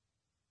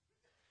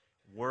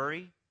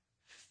 Worry,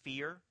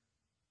 fear,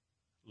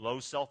 low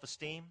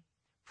self-esteem,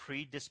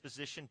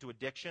 predisposition to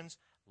addictions,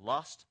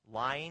 lust,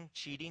 lying,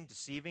 cheating,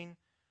 deceiving,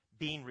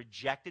 being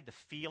rejected, the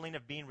feeling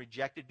of being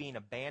rejected, being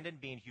abandoned,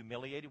 being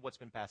humiliated, what's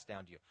been passed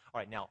down to you. All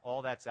right, now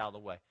all that's out of the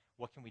way.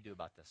 What can we do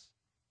about this?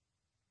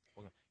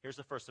 Well, here's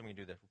the first thing we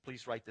can do.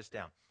 Please write this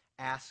down.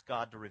 Ask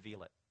God to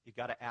reveal it. You've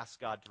got to ask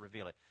God to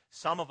reveal it.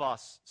 Some of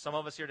us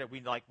here that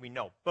we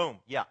know. Boom,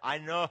 yeah, I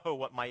know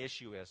what my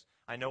issue is.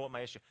 I know what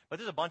my issue. But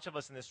there's a bunch of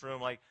us in this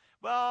room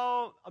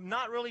well, I'm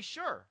not really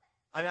sure.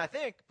 I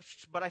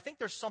think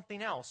there's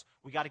something else.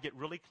 We got to get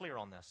really clear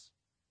on this.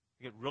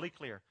 Get really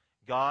clear.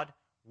 God,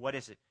 what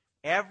is it?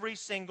 Every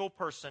single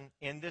person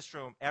in this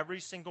room, every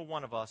single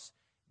one of us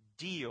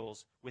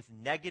deals with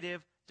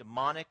negative,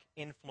 demonic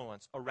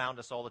influence around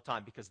us all the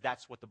time because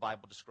that's what the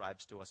Bible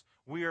describes to us.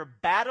 We are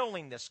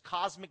battling this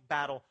cosmic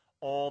battle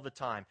all the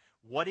time.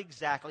 What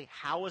exactly,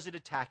 how is it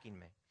attacking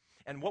me?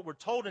 And what we're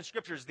told in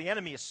Scripture is the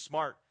enemy is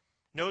smart,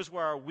 knows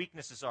where our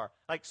weaknesses are.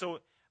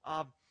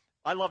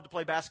 I love to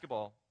play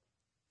basketball.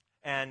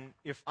 And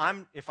if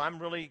I'm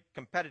really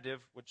competitive,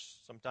 which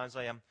sometimes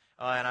I am,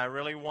 and I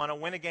really want to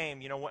win a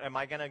game, am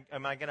I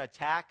gonna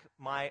attack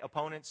my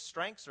opponent's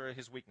strengths or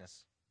his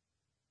weakness?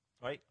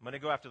 Right? I'm going to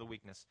go after the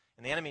weakness,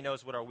 and the enemy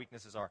knows what our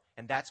weaknesses are,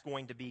 and that's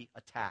going to be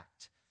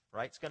attacked.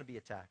 Right? It's going to be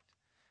attacked.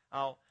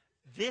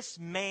 This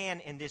man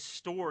in this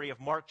story of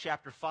Mark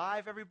chapter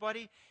 5,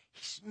 everybody,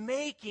 he's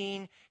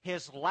making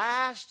his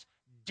last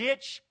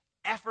ditch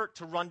effort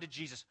to run to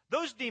Jesus.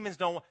 Those demons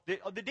don't.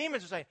 The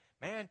demons are saying,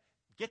 "Man,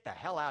 get the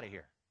hell out of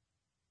here.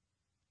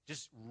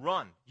 Just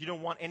run. You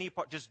don't want any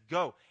part. Just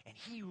go." And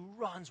he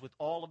runs with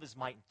all of his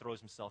might and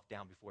throws himself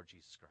down before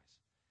Jesus Christ.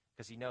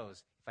 Because he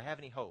knows, if I have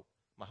any hope,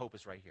 my hope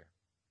is right here.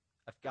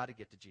 I've got to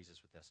get to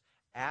Jesus with this.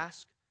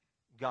 Ask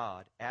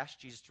God, ask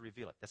Jesus to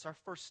reveal it. That's our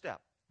first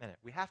step.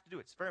 We have to do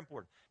it. It's very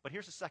important. But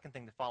here's the second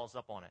thing that follows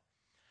up on it.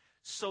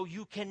 So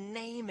you can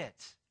name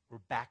it. We're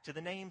back to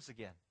the names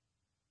again.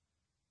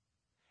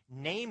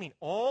 Naming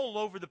all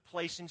over the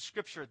place in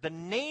Scripture. The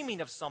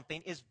naming of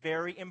something is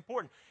very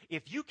important.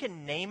 If you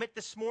can name it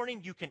this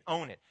morning, you can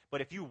own it.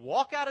 But if you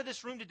walk out of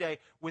this room today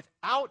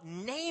without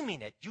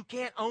naming it, you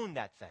can't own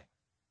that thing.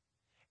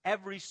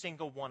 Every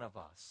single one of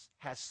us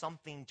has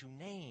something to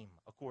name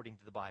according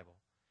to the Bible.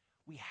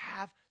 We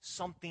have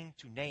something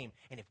to name.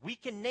 And if we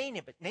can name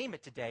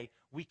it today,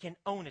 we can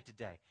own it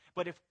today.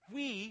 But if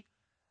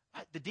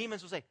the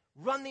demons will say,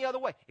 run the other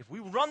way. If we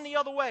run the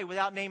other way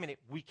without naming it,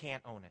 we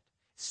can't own it.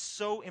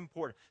 So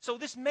important. So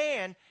this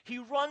man, he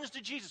runs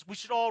to Jesus. We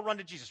should all run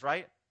to Jesus,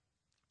 right?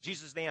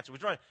 Jesus is the answer.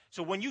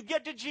 So when you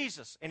get to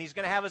Jesus, and he's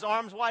going to have his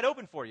arms wide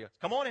open for you,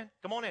 come on in,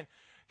 come on in.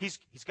 He's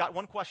got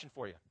one question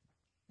for you.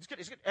 He's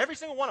good. Every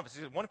single one of us,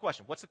 he's got one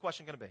question. What's the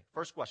question going to be?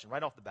 First question,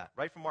 right off the bat,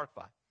 right from Mark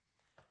 5.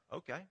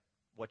 Okay,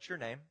 what's your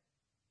name?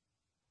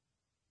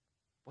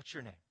 What's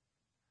your name?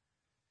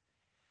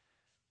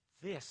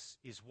 This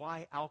is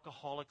why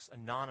Alcoholics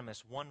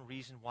Anonymous, one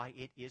reason why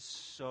it is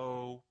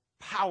so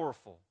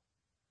powerful.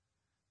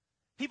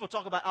 People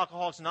talk about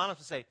Alcoholics Anonymous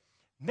and say,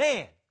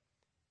 man,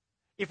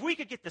 if we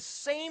could get the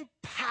same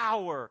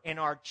power in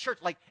our church,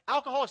 like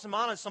Alcoholics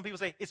Anonymous, some people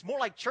say, it's more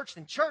like church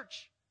than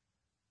church.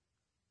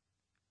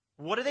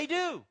 What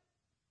do?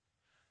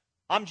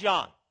 I'm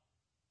John.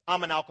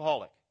 I'm an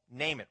alcoholic.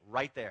 name it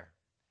right there.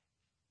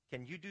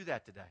 Can you do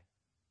that today?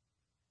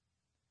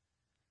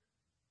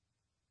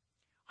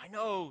 I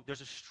know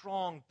there's a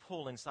strong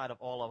pull inside of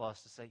all of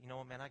us to say, you know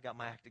what, man, I got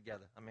my act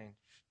together. I mean,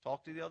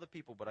 talk to the other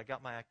people, but I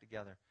got my act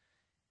together.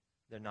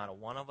 There's not a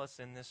one of us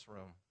in this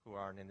room who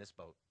aren't in this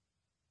boat.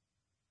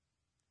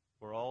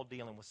 We're all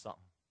dealing with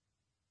something.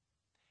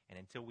 And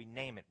until we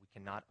name it, we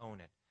cannot own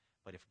it.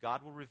 But if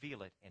God will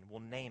reveal it and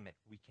we'll name it,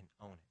 we can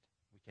own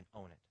it. We can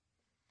own it.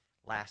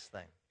 Last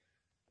thing.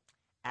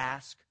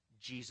 Ask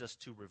Jesus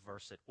to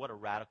reverse it. What a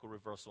radical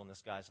reversal in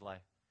this guy's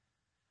life.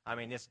 I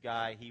mean, this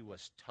guy, he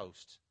was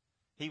toast.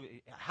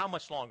 How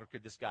much longer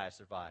could this guy have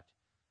survived?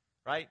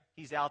 Right?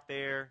 He's out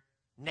there,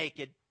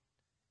 naked,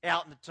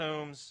 out in the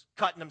tombs,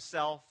 cutting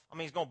himself. I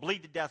mean, he's going to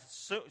bleed to death.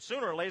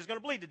 Sooner or later, he's going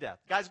to bleed to death.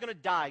 The guy's going to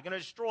die, going to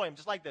destroy him,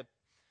 just like the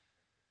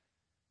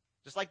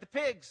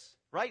pigs,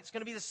 right? It's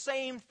going to be the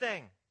same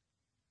thing.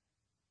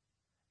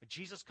 But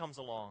Jesus comes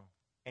along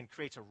and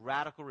creates a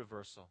radical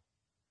reversal.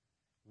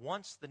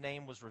 Once the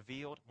name was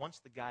revealed, once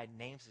the guy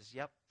names his,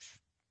 yep,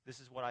 this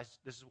is what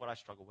I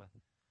struggle with.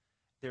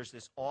 There's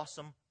this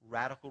awesome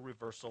radical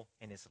reversal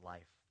in his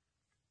life.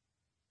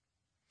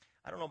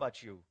 I don't know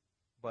about you,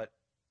 but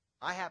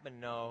I happen to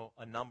know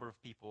a number of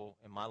people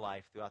in my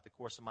life, throughout the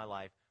course of my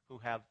life, who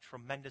have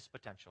tremendous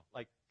potential,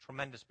 like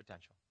tremendous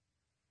potential.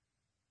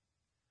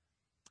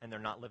 And they're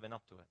not living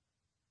up to it.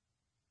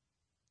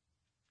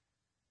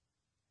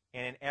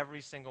 And in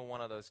every single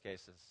one of those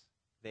cases,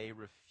 they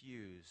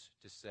refuse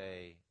to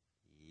say,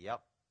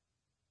 yep,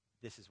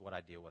 this is what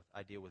I deal with.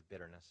 I deal with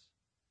bitterness.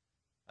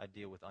 I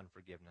deal with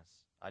unforgiveness.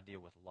 I deal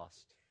with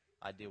lust.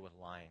 I deal with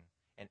lying.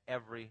 In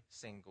every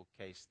single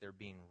case, they're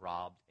being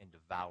robbed and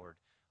devoured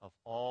of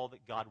all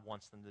that God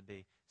wants them to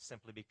be,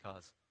 simply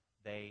because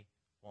they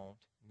won't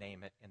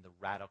name it, and the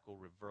radical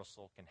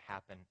reversal can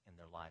happen in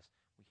their lives.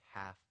 We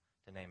have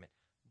to name it.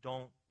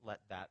 Don't let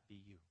that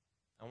be you.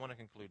 I want to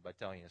conclude by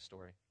telling you a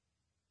story.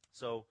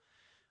 So,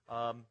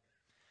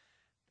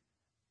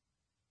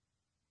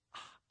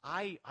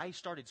 I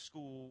started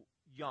school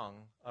young.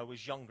 I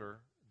was younger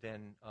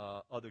than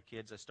other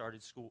kids. I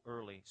started school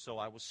early, so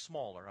I was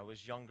smaller. I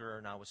was younger,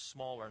 and I was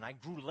smaller, and I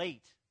grew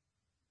late.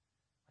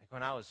 Like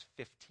when I was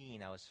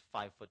 15, I was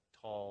 5 foot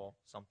tall,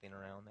 something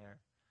around there.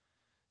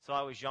 So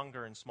I was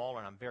younger and smaller,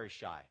 and I'm very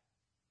shy.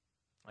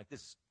 Like,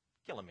 this is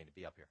killing me to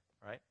be up here,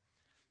 right?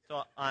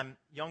 So I'm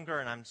younger,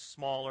 and I'm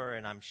smaller,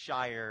 and I'm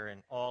shyer,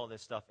 and all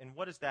this stuff. And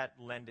what does that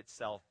lend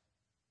itself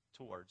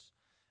towards?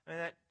 I mean,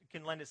 that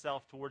can lend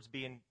itself towards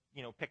being,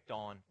 picked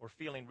on, or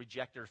feeling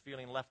rejected, or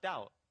feeling left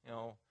out. I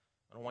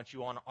don't want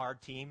you on our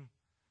team.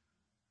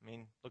 I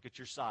mean, look at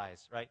your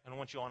size, right? I don't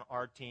want you on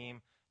our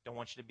team. Don't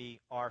want you to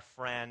be our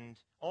friend.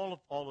 All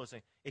those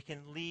things. It can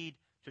lead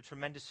to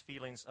tremendous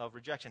feelings of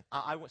rejection.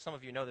 Some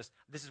of you know this.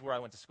 This is where I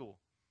went to school.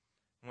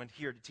 I went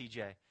here to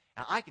TJ.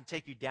 Now, I can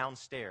take you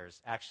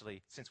downstairs,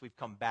 actually, since we've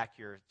come back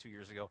here 2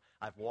 years ago.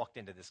 I've walked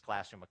into this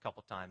classroom a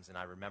couple times, and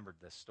I remembered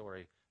this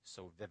story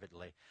so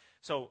vividly.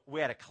 So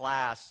we had a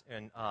class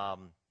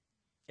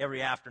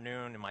every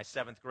afternoon in my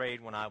 7th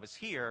grade when I was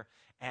here,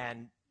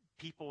 and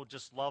people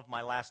just loved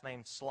my last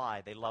name,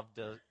 Sly. They loved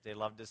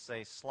to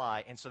say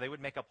Sly, and so they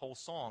would make up whole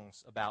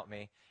songs about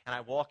me. And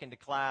I walk into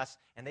class,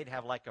 and they'd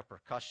have like a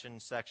percussion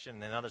section,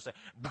 and then others say,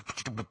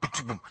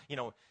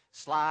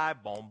 Sly,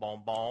 boom,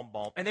 boom, boom,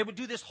 boom, and they would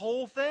do this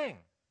whole thing.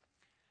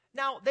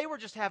 Now they were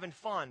just having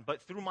fun,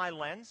 but through my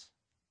lens,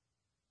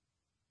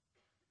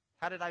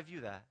 how did I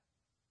view that?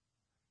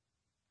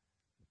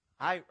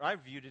 I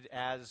viewed it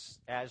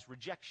as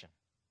rejection.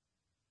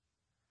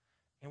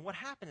 And what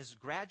happened is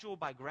gradual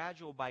by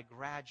gradual,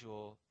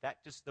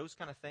 those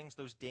kind of things,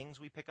 those dings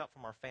we pick up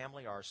from our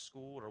family, our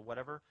school, or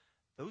whatever,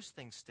 those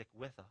things stick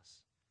with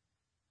us.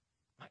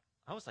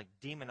 I was like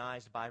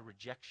demonized by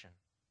rejection.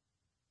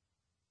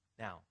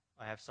 Now,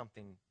 I have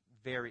something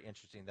very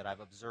interesting that I've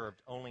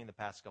observed only in the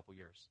past couple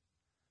years.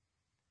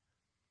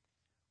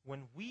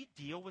 When we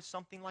deal with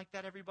something like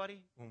that,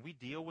 everybody, when we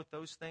deal with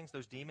those things,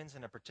 those demons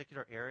in a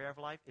particular area of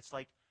life, it's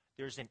like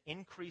there's an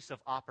increase of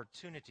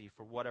opportunity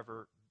for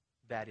whatever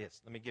that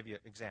is. Let me give you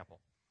an example.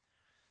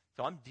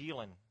 So I'm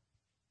dealing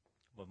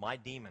with my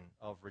demon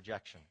of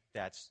rejection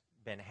that's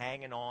been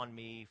hanging on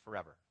me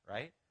forever,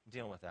 right? I'm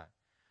dealing with that.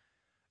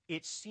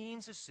 It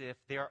seems as if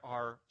there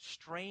are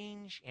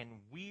strange and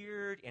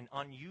weird and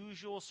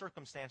unusual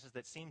circumstances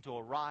that seem to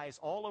arise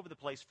all over the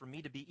place for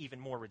me to be even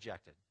more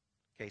rejected.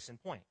 Case in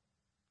point.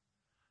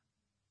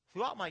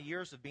 Throughout my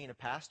years of being a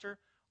pastor,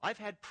 I've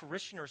had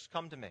parishioners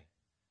come to me,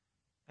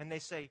 and they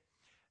say,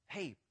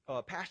 hey,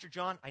 Pastor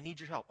John, I need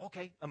your help.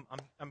 Okay,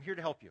 I'm here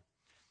to help you.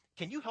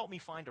 Can you help me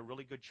find a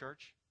really good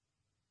church?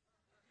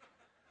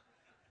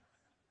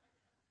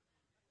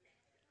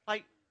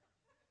 Like,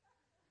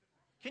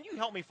 can you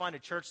help me find a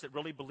church that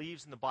really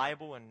believes in the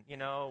Bible and,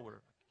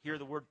 or hear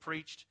the word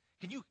preached?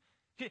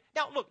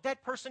 Now, look,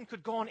 that person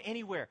could go on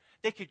anywhere.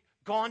 They could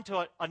go on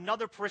to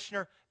another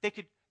parishioner. They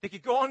could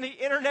go on the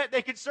internet.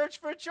 They could search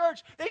for a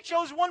church. They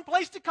chose one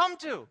place to come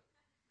to.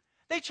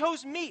 They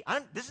chose me.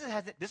 This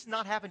has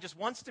not happened just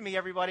once to me,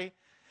 everybody.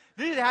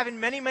 This has happened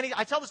many.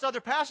 I tell this to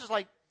other pastors,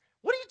 like,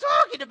 What are you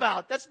talking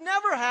about? That's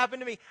never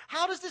happened to me.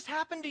 How does this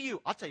happen to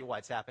you? I'll tell you why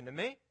it's happened to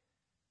me.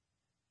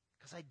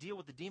 Because I deal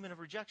with the demon of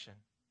rejection.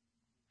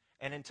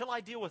 And until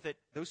I deal with it,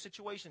 those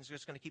situations are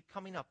just going to keep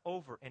coming up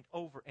over and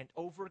over and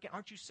over again.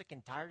 Aren't you sick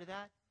and tired of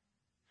that?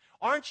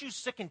 Aren't you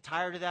sick and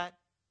tired of that?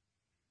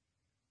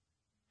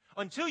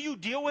 Until you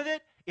deal with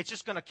it, it's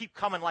just going to keep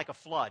coming like a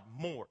flood.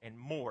 More and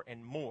more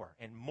and more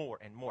and more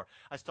and more.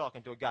 I was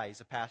talking to a guy, he's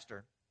a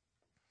pastor.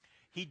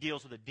 He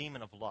deals with a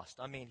demon of lust.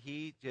 I mean,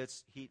 he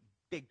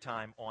big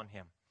time on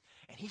him.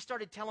 And he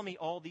started telling me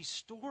all these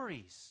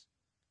stories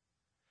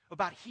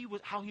about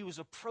how he was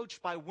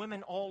approached by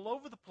women all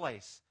over the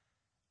place.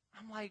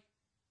 I'm like,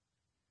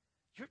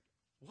 you're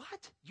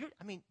what?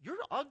 You're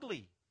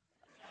ugly.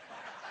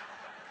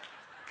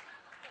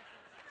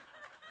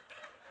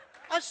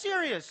 I'm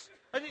serious.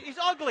 He's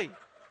ugly.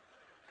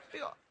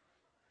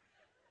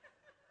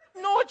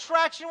 No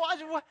attraction.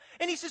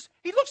 And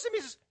he looks at me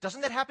and says,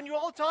 doesn't that happen to you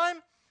all the time?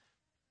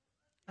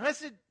 And I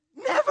said,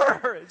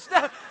 never. It's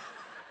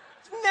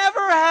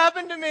never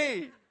happened to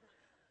me.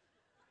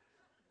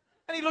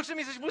 And he looks at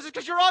me and says, well, it's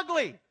because you're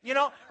ugly.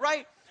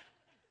 Right?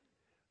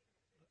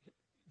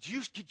 Do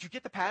you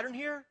get the pattern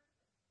here?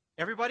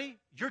 Everybody,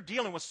 you're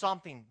dealing with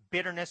something.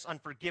 Bitterness,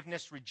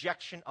 unforgiveness,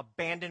 rejection,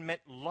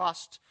 abandonment,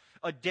 lust,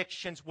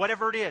 addictions,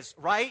 whatever it is,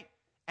 right?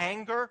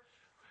 Anger.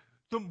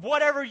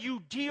 Whatever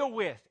you deal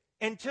with,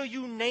 until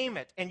you name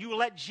it and you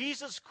let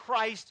Jesus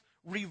Christ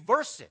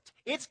reverse it,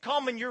 it's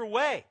coming your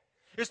way.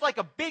 It's like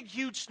a big,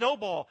 huge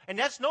snowball, and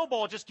that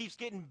snowball just keeps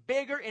getting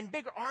bigger and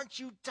bigger. Aren't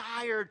you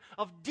tired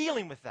of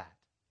dealing with that?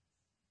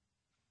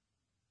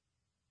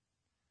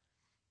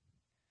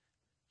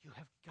 You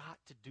have got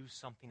to do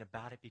something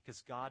about it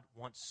because God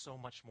wants so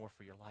much more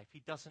for your life.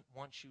 He doesn't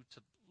want you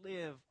to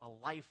live a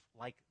life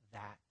like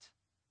that.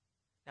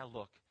 Now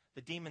look,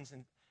 the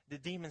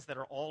demons that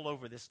are all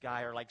over this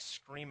guy are like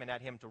screaming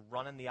at him to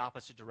run in the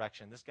opposite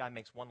direction. This guy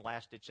makes one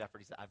last-ditch effort.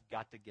 He says, I've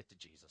got to get to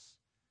Jesus.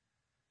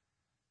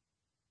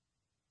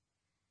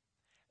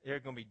 There are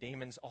going to be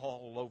demons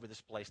all over this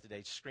place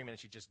today screaming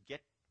at you, just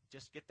get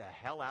the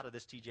hell out of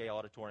this TJ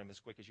auditorium as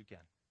quick as you can.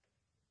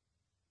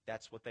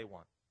 That's what they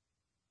want.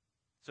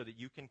 So that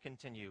you can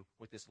continue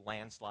with this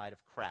landslide of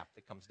crap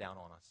that comes down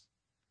on us.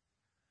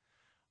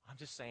 I'm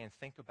just saying,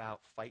 think about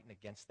fighting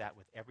against that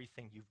with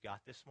everything you've got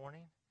this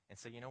morning and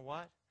say, you know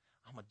what?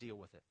 I'm going to deal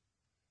with it.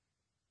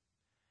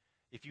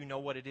 If you know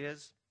what it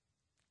is,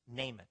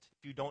 name it.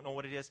 If you don't know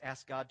what it is,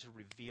 ask God to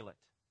reveal it.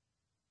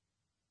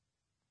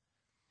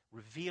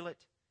 Reveal it,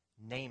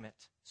 name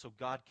it, so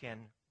God can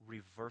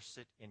reverse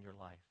it in your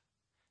life.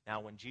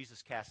 Now, when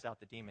Jesus casts out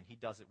the demon, he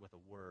does it with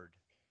a word.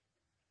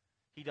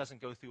 He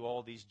doesn't go through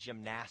all these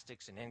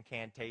gymnastics and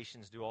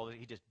incantations, do all that.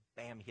 He just,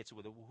 bam, he hits it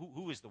with a,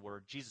 who is the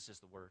word? Jesus is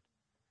the word.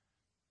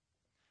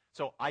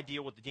 So I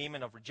deal with the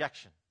demon of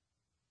rejection,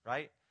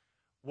 right?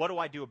 What do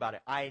I do about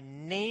it? I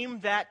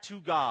name that to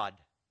God.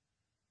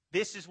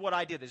 This is what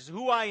I did. This is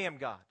who I am,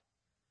 God.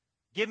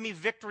 Give me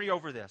victory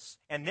over this.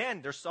 And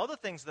then there's other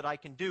things that I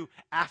can do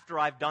after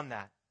I've done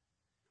that.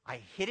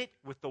 I hit it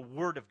with the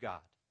Word of God.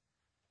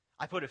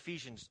 I put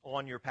Ephesians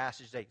on your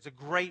passage today. It's a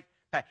great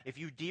passage. If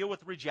you deal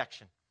with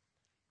rejection,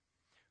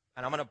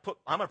 and I'm going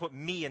to put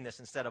me in this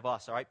instead of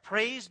us, all right?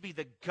 Praise be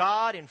the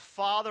God and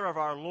Father of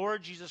our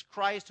Lord Jesus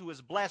Christ, who has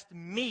blessed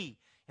me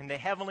in the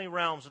heavenly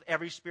realms with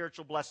every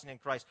spiritual blessing in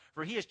Christ.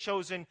 For he has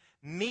chosen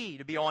me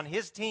to be on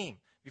his team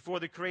before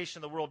the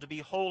creation of the world, to be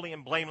holy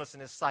and blameless in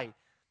his sight.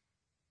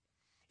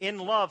 In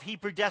love, he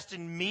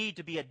predestined me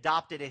to be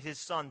adopted as his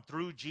son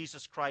through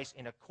Jesus Christ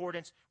in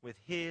accordance with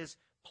his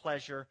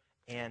pleasure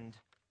and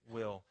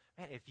will.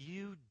 Man, if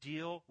you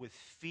deal with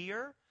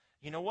fear,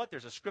 you know what?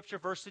 There's a scripture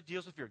verse that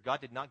deals with fear.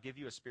 God did not give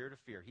you a spirit of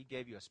fear. He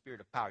gave you a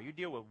spirit of power. You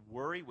deal with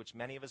worry, which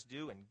many of us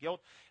do, and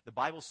guilt. The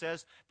Bible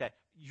says that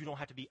you don't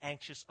have to be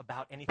anxious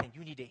about anything.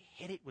 You need to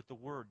hit it with the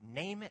word.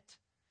 Name it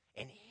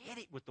and hit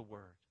it with the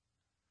word.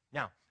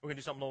 Now, we're going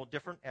to do something a little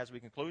different as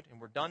we conclude,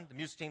 and we're done. The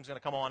music team's going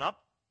to come on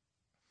up,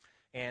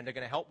 and they're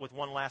going to help with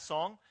one last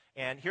song.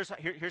 And here's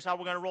how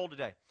we're going to roll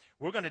today.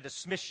 We're going to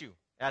dismiss you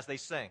as they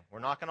sing. We're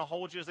not going to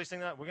hold you as they sing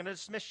that. We're going to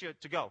dismiss you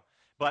to go.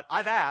 But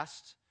I've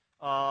asked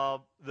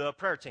the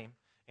prayer team,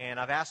 and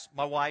I've asked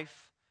my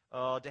wife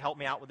to help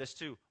me out with this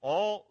too.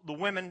 All the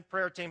women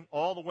prayer team,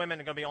 all the women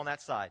are going to be on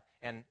that side,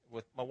 and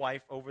with my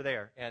wife over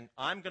there. And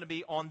I'm going to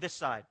be on this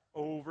side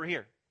over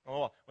here.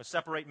 We'll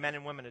separate men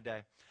and women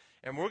today.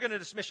 And we're going to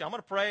dismiss you. I'm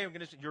going to pray.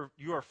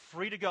 You are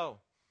free to go.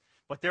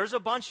 But there's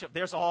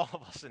all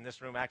of us in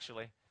this room,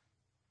 actually.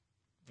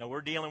 Now,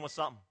 we're dealing with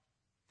something.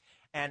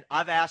 And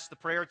I've asked the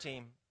prayer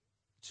team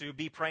to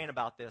be praying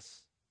about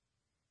this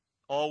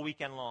all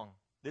weekend long.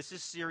 This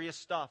is serious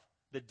stuff.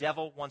 The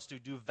devil wants to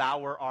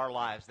devour our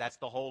lives. That's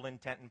the whole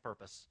intent and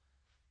purpose.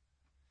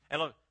 And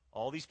look,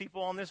 all these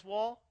people on this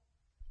wall,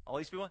 all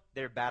these people,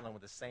 they're battling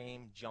with the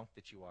same junk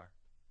that you are.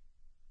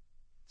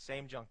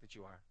 Same junk that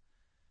you are.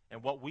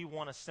 And what we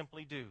want to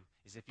simply do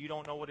is, if you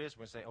don't know what it is,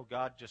 we're going to say, oh,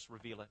 God, just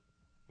reveal it.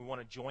 We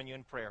want to join you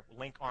in prayer. We'll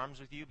link arms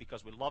with you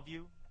because we love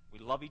you. We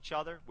love each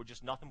other. We're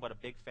just nothing but a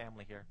big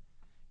family here.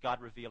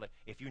 God, reveal it.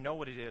 If you know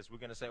what it is, we're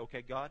going to say,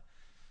 okay, God,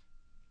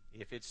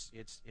 if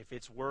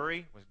it's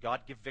worry,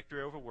 God, give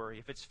victory over worry.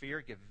 If it's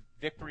fear, give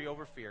victory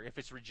over fear. If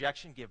it's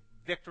rejection, give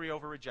victory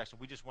over rejection.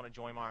 We just want to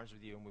join arms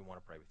with you, and we want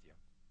to pray with you.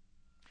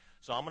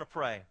 So I'm going to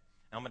pray, and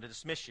I'm going to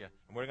dismiss you,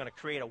 and we're going to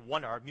create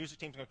our music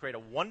team's going to create a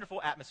wonderful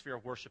atmosphere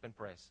of worship and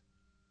praise.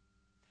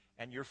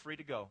 And you're free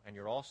to go, and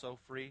you're also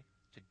free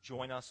to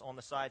join us on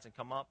the sides and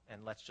come up,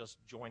 and let's just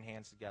join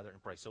hands together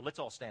and pray. So let's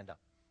all stand up.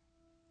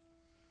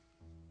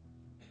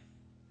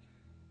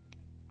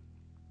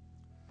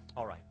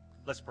 All right.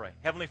 Let's pray.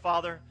 Heavenly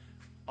Father,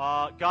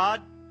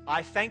 God,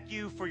 I thank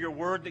you for your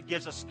word that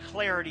gives us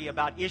clarity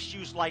about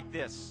issues like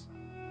this.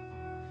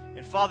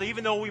 And Father,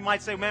 even though we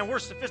might say, man, we're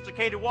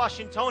sophisticated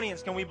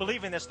Washingtonians, can we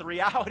believe in this? The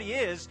reality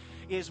is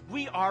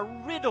we are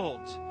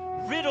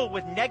riddled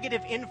with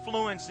negative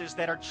influences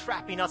that are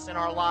trapping us in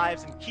our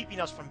lives and keeping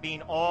us from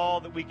being all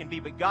that we can be.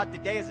 But God,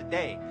 today is a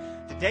day.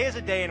 Today is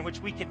a day in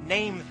which we can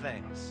name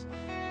things.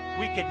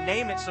 We can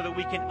name it so that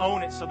we can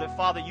own it, so that,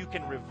 Father, you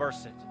can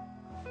reverse it.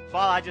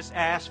 Father, I just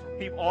ask for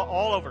people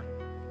all over.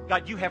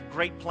 God, you have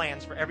great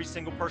plans for every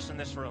single person in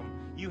this room.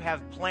 You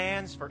have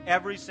plans for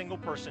every single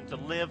person to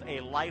live a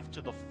life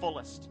to the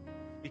fullest.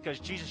 Because,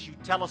 Jesus, you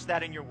tell us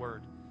that in your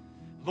word.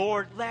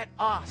 Lord, let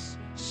us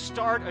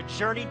start a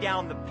journey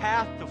down the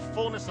path to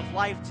fullness of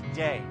life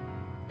today.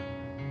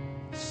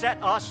 Set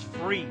us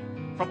free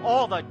from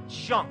all the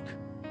junk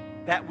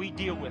that we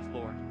deal with,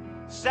 Lord.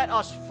 Set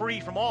us free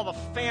from all the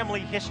family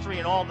history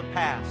and all the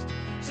past.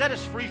 Set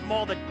us free from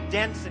all the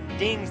dents and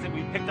dings that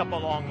we picked up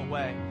along the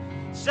way.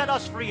 Set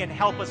us free and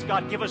help us,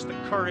 God. Give us the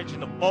courage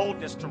and the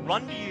boldness to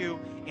run to you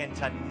and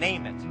to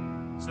name it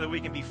so that we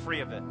can be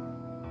free of it.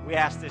 We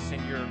ask this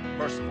in your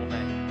merciful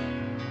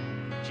name,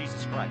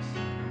 Jesus Christ.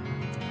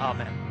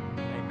 Amen.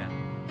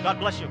 Amen. God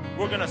bless you.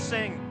 We're going to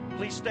sing.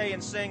 Please stay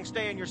and sing.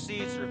 Stay in your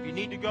seats, or if you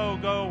need to go,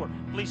 go, or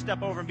please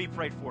step over and be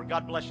prayed for.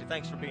 God bless you.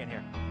 Thanks for being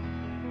here.